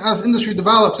industry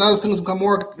develops, as things become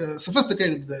more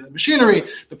sophisticated, the machinery,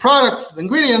 the products, the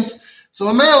ingredients, so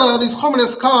Amela, these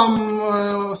chumras come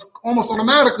almost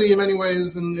automatically in many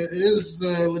ways, and it is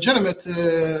legitimate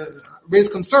to raise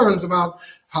concerns about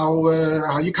how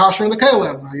you kasher in the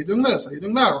kelim, how you doing this, how you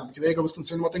doing that, or Akiva Eger was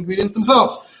concerned about the ingredients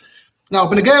themselves. Now,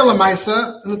 B'negei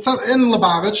L'maisa, in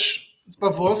Lubavitch, it's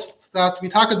bavust that we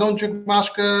don't drink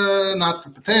mashka, not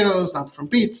from potatoes, not from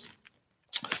beets.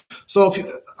 So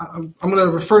I'm going to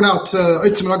refer now to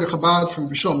Eitzim Raga Chabad from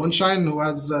Bishol Munshine, who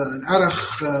has an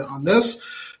erech on this.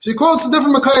 So he quotes the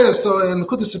different Makairas. So in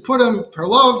Kutas Sipurim, per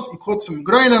love, he quotes from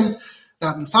Groinem,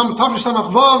 that in Tafresh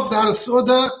Samach Vav, that is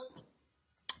Suda,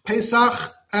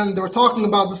 Pesach, and they were talking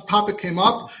about this topic came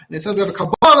up, and they said we have a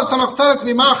Kabbalah that Tzemach Tzedek to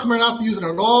be machmer, not to use it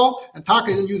at all, and Taka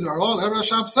didn't use it at all. The Rebbe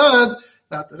Rashab said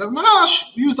that the Rebbe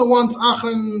Marash used it once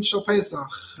Achron Shel Pesach,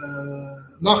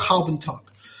 Nach Halben Tag.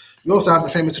 We also have the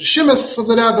famous Rishimis of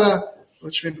the Rebbe,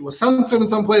 which maybe was censored in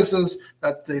some places,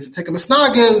 that they take a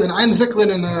misnagel, and ein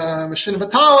viklin, and a machine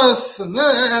vitalis, and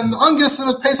ungis, and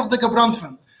a Pesach dika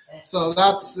brandfen. So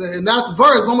that's, in that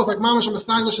verse, it's almost like mamash a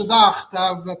misnagel shazach, to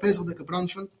have Pesach dika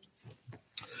brandfen.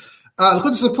 The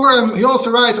Kudas Purim, he also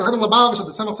writes, I heard in Lubavitch that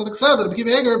the Tzemach Tzedek said that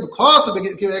Akiva Eger, because of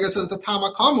Akiva Eger said it's a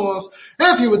Tama Kamos,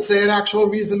 if you would say an actual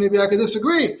reason, maybe I could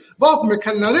disagree. Volkmer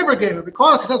can not game,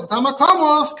 because he says the Tama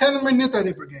Kamos can not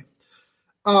game.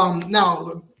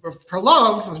 Now, for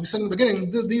love, as we said in the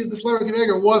beginning, this letter of Akiva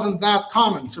Eger wasn't that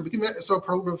common. So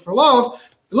for love,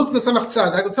 look at the Tzemach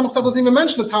Tzedek. The Tzemach Tzedek doesn't even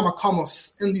mention the Tama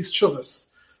Kamos in these shuvas.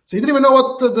 So he didn't even know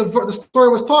what the story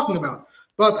was talking about.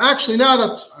 But actually, now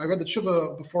that I read the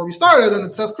tshuva before we started, and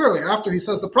it says clearly, after he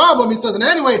says the problem, he says, and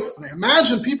anyway, when I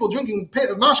imagine people drinking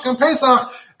mashka and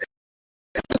Pesach,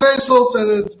 it's very salt,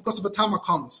 and it's because of a Tama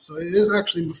Kamos. So it is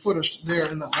actually mefurish there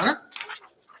in the letter.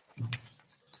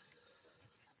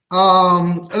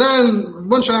 And then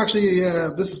one should actually,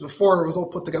 this is before it was all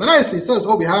put together nicely, he says,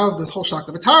 we have this whole Shakta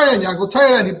B'Tarya and Yagla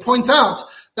Torah, and he points out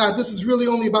that this is really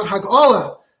only about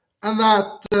Hag'ala, and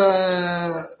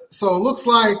that, so it looks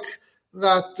like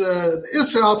that the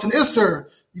Isser, it's an Isser,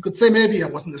 you could say maybe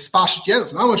it wasn't dispashed yet, it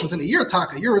was not much within a year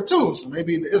or two, so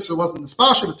maybe the Isser wasn't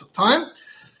dispashed, it took time.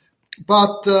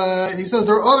 But he says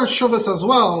there are other shuvas as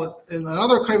well. In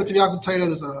another Kaivet of Yagla Torah,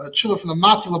 there's a shuva from the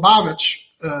Matzi Lubavitch,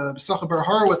 Pesach Bar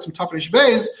Horowitz from Tafresh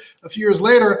Beis, a few years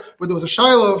later, where there was a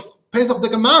shiloh of Pesach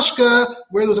Dekamashka,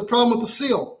 where there was a problem with the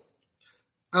seal.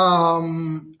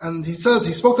 And he says,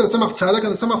 he spoke to the Tzemach Tzedek,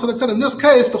 and the Tzemach Tzedek said, in this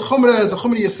case, the Chumra is a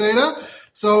Chumra Yeseda,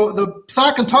 so the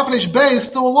Psak and Tafresh Beis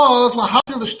still was,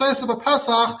 Lahapir L'Shteisa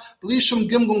B'Pesach, B'Lishum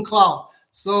Gimgun Klal.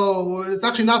 So it's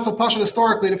actually not so partial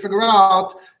historically to figure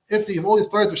out if all these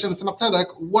stories of Shem and Tzemach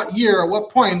Tzedek, what year, at what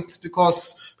point,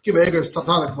 because Akiva Eger is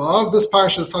Tzadik Vav, this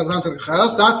parsha is Tzadik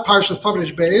Ches, that parsha is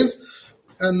Tafresh Beis,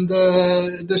 and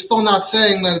they're still not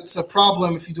saying that it's a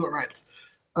problem if you do it right.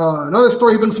 Another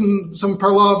story he brings some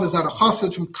Perlov is that a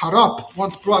chassid from Karab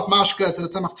once brought mashka to the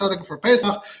Tzemach Tzedek for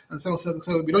Pesach, and the Tzemach Tzedek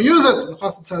said, we don't use it. And the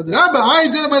chassid said, Rebbe, I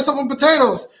did it myself with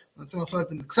potatoes. And the Tzemach Tzedek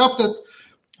didn't accept it.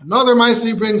 Another ma'aser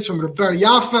he brings from Rebbe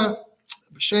Yafa,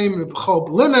 B'Shem Rebbe Chol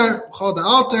Beliner, Chol the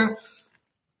Alter,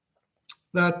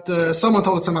 that someone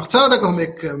told the Tzemach Tzedek, he'll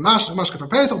make mashka for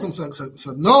Pesach. The Tzemach Tzedek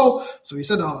said no. So he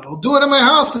said, I'll do it in my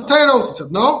house, potatoes. He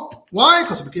said no. Why?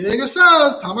 Because Akiva Eger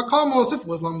says, Tama Kamos, if it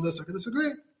was Lamdus, I could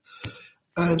disagree.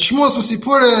 And Shmuas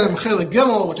V'Sipurim Chelik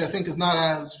Gimel, which I think is not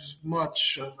as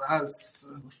much as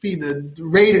feed the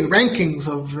rated rankings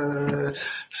of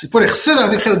Sipurei Chassidus. I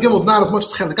think Chelik Gimel is not as much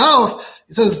as Chelik Aleph.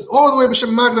 It says all the way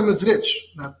B'Shem Magna Mizrich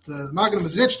that Magna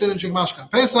Mizrich didn't drink mashka on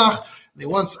Pesach. They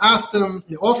once asked him,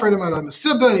 they offered him at a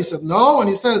Mesibah, and he said no. And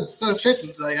he said, says Shaitan,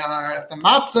 the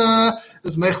matzah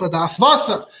is Mechla Das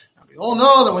Vasa. We all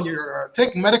know that when you're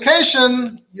taking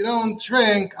medication, you don't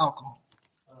drink alcohol.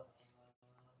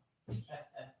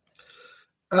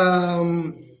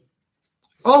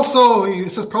 Also, he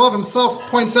says Perlov himself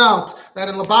points out that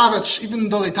in Lubavitch, even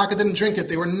though the Taka didn't drink it,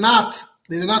 they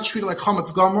did not treat it like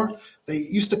chametz gomer. They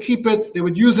used to keep it. They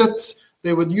would use it.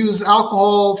 They would use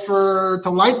alcohol to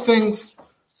light things.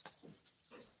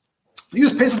 They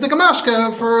use Pesach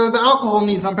Dikamashka for the alcohol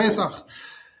needs on Pesach,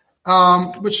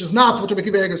 which is not what Rabbi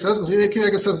Akiva Eiger says, because Rabbi Akiva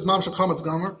Eiger says it's mamshach chametz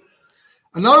gomer.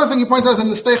 Another thing he points out is in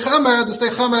the Stei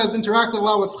Chemed interacted a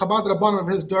lot with Chabad Rabbanim of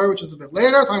his door, which is a bit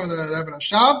later, talking about the Eben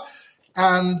Hashab.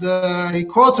 And he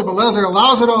quotes Rabbi Lezer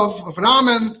Lazarov of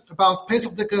Ramen about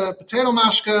Pesach Dika potato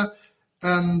mashka.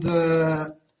 And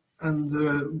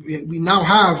we now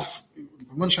have,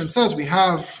 Monsheim says, we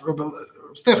have,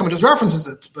 Stei Chemed just references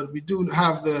it, but we do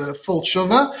have the full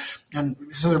tshuva. And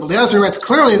so Rabbi Lezer writes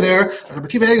clearly there that Rabbi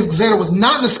Akiva Eiger's Gzera was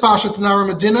not Nespashet in our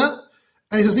Medina.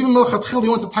 And he says even Melchatchil, he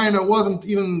wants to tie in, it wasn't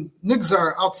even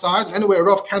Nigzar outside. Anyway, a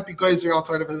Rav can't be Geyser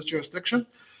outside of his jurisdiction.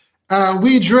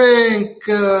 We've been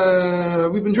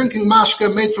drinking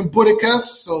mashka made from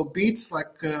burikes, so beets,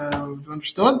 like we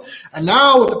understood. And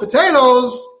now with the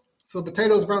potatoes, so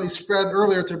potatoes apparently spread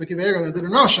earlier to Rabbi Akiva Eiger than it did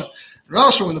in Russia. In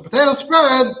Russia, when the potatoes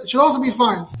spread, it should also be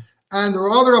fine. And there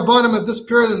were other Rabbanim at this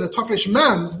period in the Tafresh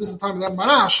Mems, this is the time of that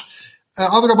Marash.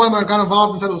 Other Rabbanim got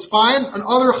involved and said it was fine, and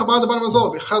other Chabad Rabbanim as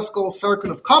well. Becheskel Serkin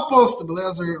of Kapos, the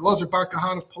Lazar Bar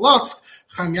Kahan of Polotsk,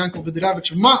 Chaim Yankel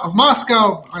Vidiravich of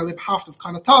Moscow, Eilib Haft of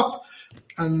Kanatop.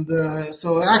 And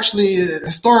so actually,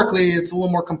 historically, it's a little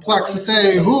more complex to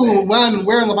say who, when,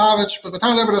 where in Lubavitch. But by the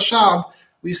time of the Rebbe Rashab,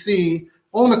 we see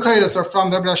all Mekaydas are from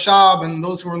the Rebbe Rashab, and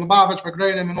those who were in Lubavitch,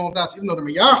 Bagreinim, and all of that. So even though the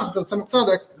Meyachas did Tzemach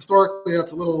Tzedek, historically,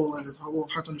 it's a little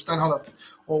hard to understand how that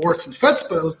all works and fits,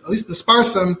 but at least the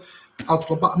Sparsim,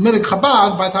 Minig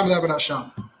Chabad by the time of the Rebbe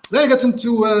Rashab. Then it gets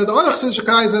into the other Chassidish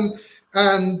Kreisen,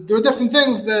 and there are different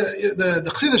things. The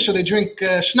Chassidish, they drink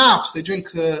schnapps, they drink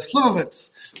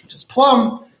slivovitz, which is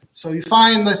plum. So you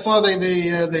find, I saw the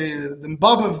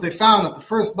Babav, they found that the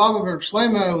first Babav of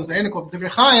Shleima was the Einikov of Divrei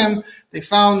Chaim. They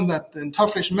found that in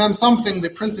Tafresh Mem something, they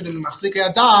printed in the Machzikei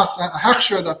Adas, a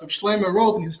hechsher that the Shleima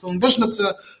wrote, and he was still in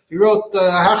Vishnitza. He wrote a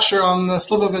hechsher on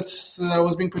Slivovitz that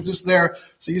was being produced there.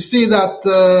 So you see that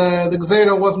the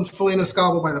Gzeira wasn't fully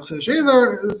inescalable by the Chassidish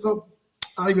either. So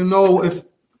I don't even know if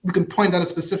we can point at a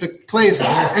specific place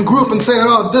and group and say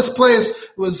that, this place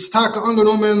was Taka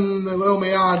Anganumen, Leo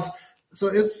Meyad. So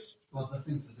it's... Was the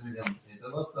thing specifically on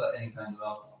potato, but any kind of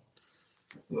alcohol?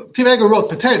 Akiva Eiger wrote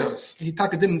potatoes. He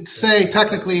didn't say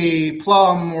technically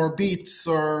plum or beets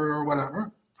or whatever.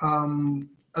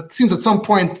 It seems at some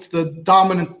point the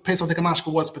dominant Pesach Dikamashka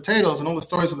was potatoes, and all the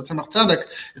stories of the Tzemach Tzedek,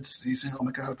 he's saying, I'll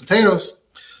make it out of potatoes.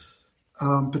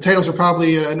 Potatoes are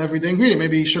probably an everyday ingredient.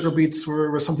 Maybe sugar beets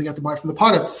were something you have to buy from the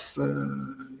potters.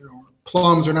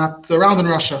 Plums are not around in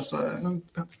Russia, so it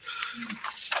depends.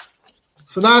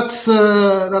 So that's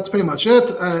pretty much it.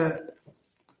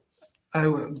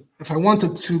 If I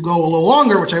wanted to go a little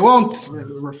longer, which I won't,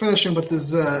 we're finishing, but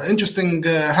there's interesting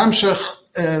Hamshech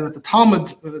that the Talmud,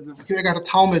 the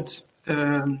Talmud,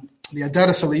 the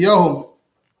Adaras Eliyahu,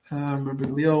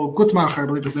 Eliyahu Gutmacher, I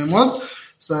believe his name was.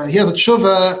 So he has a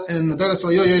tshuva in the Adaras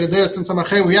Eliyahu Yededes and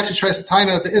Samachay, where he actually tries to tie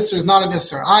that the Isser is not an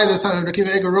Isser. The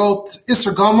Akiva Eiger wrote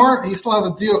Isser Gomer. He still has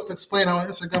a diuk to explain how an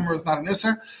Isser Gomer is not an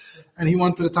Isser. And he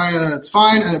wanted to tie that it's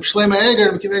fine. And Shleima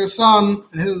Eiger, Akiva Eiger's son,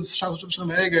 in his Shas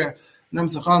Shleima Eiger,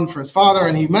 Nemzachan for his father,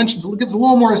 and he gives a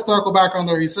little more historical background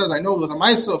there. He says, I know it was a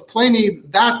Maisa of Pliny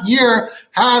that year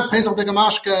had Pesach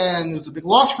Dikamashka, and it was a big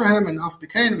loss for him, and Af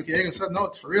became, Akiva Eiger said, no,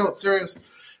 it's for real, it's serious.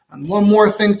 And one more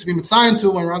thing to be mitzayin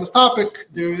to when we're on this topic,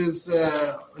 there is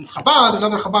in Chabad,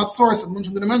 another Chabad source, I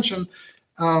didn't mention,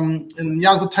 in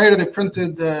Yad Torah they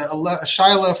printed a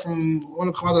shaila from one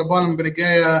of the Chabad Rabbanim,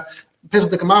 Benegeya, Pesach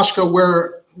Dikamashka,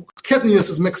 where kitnius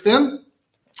is mixed in,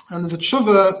 and there's a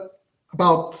tshuva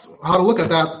about how to look at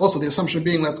that. Also, the assumption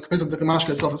being that Pesach Dikamashka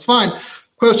itself is fine. The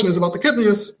question is about the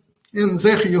kitnius in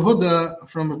Zecher Yehuda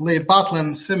from Leib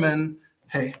Batlan Simen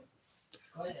Hey.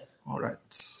 All right.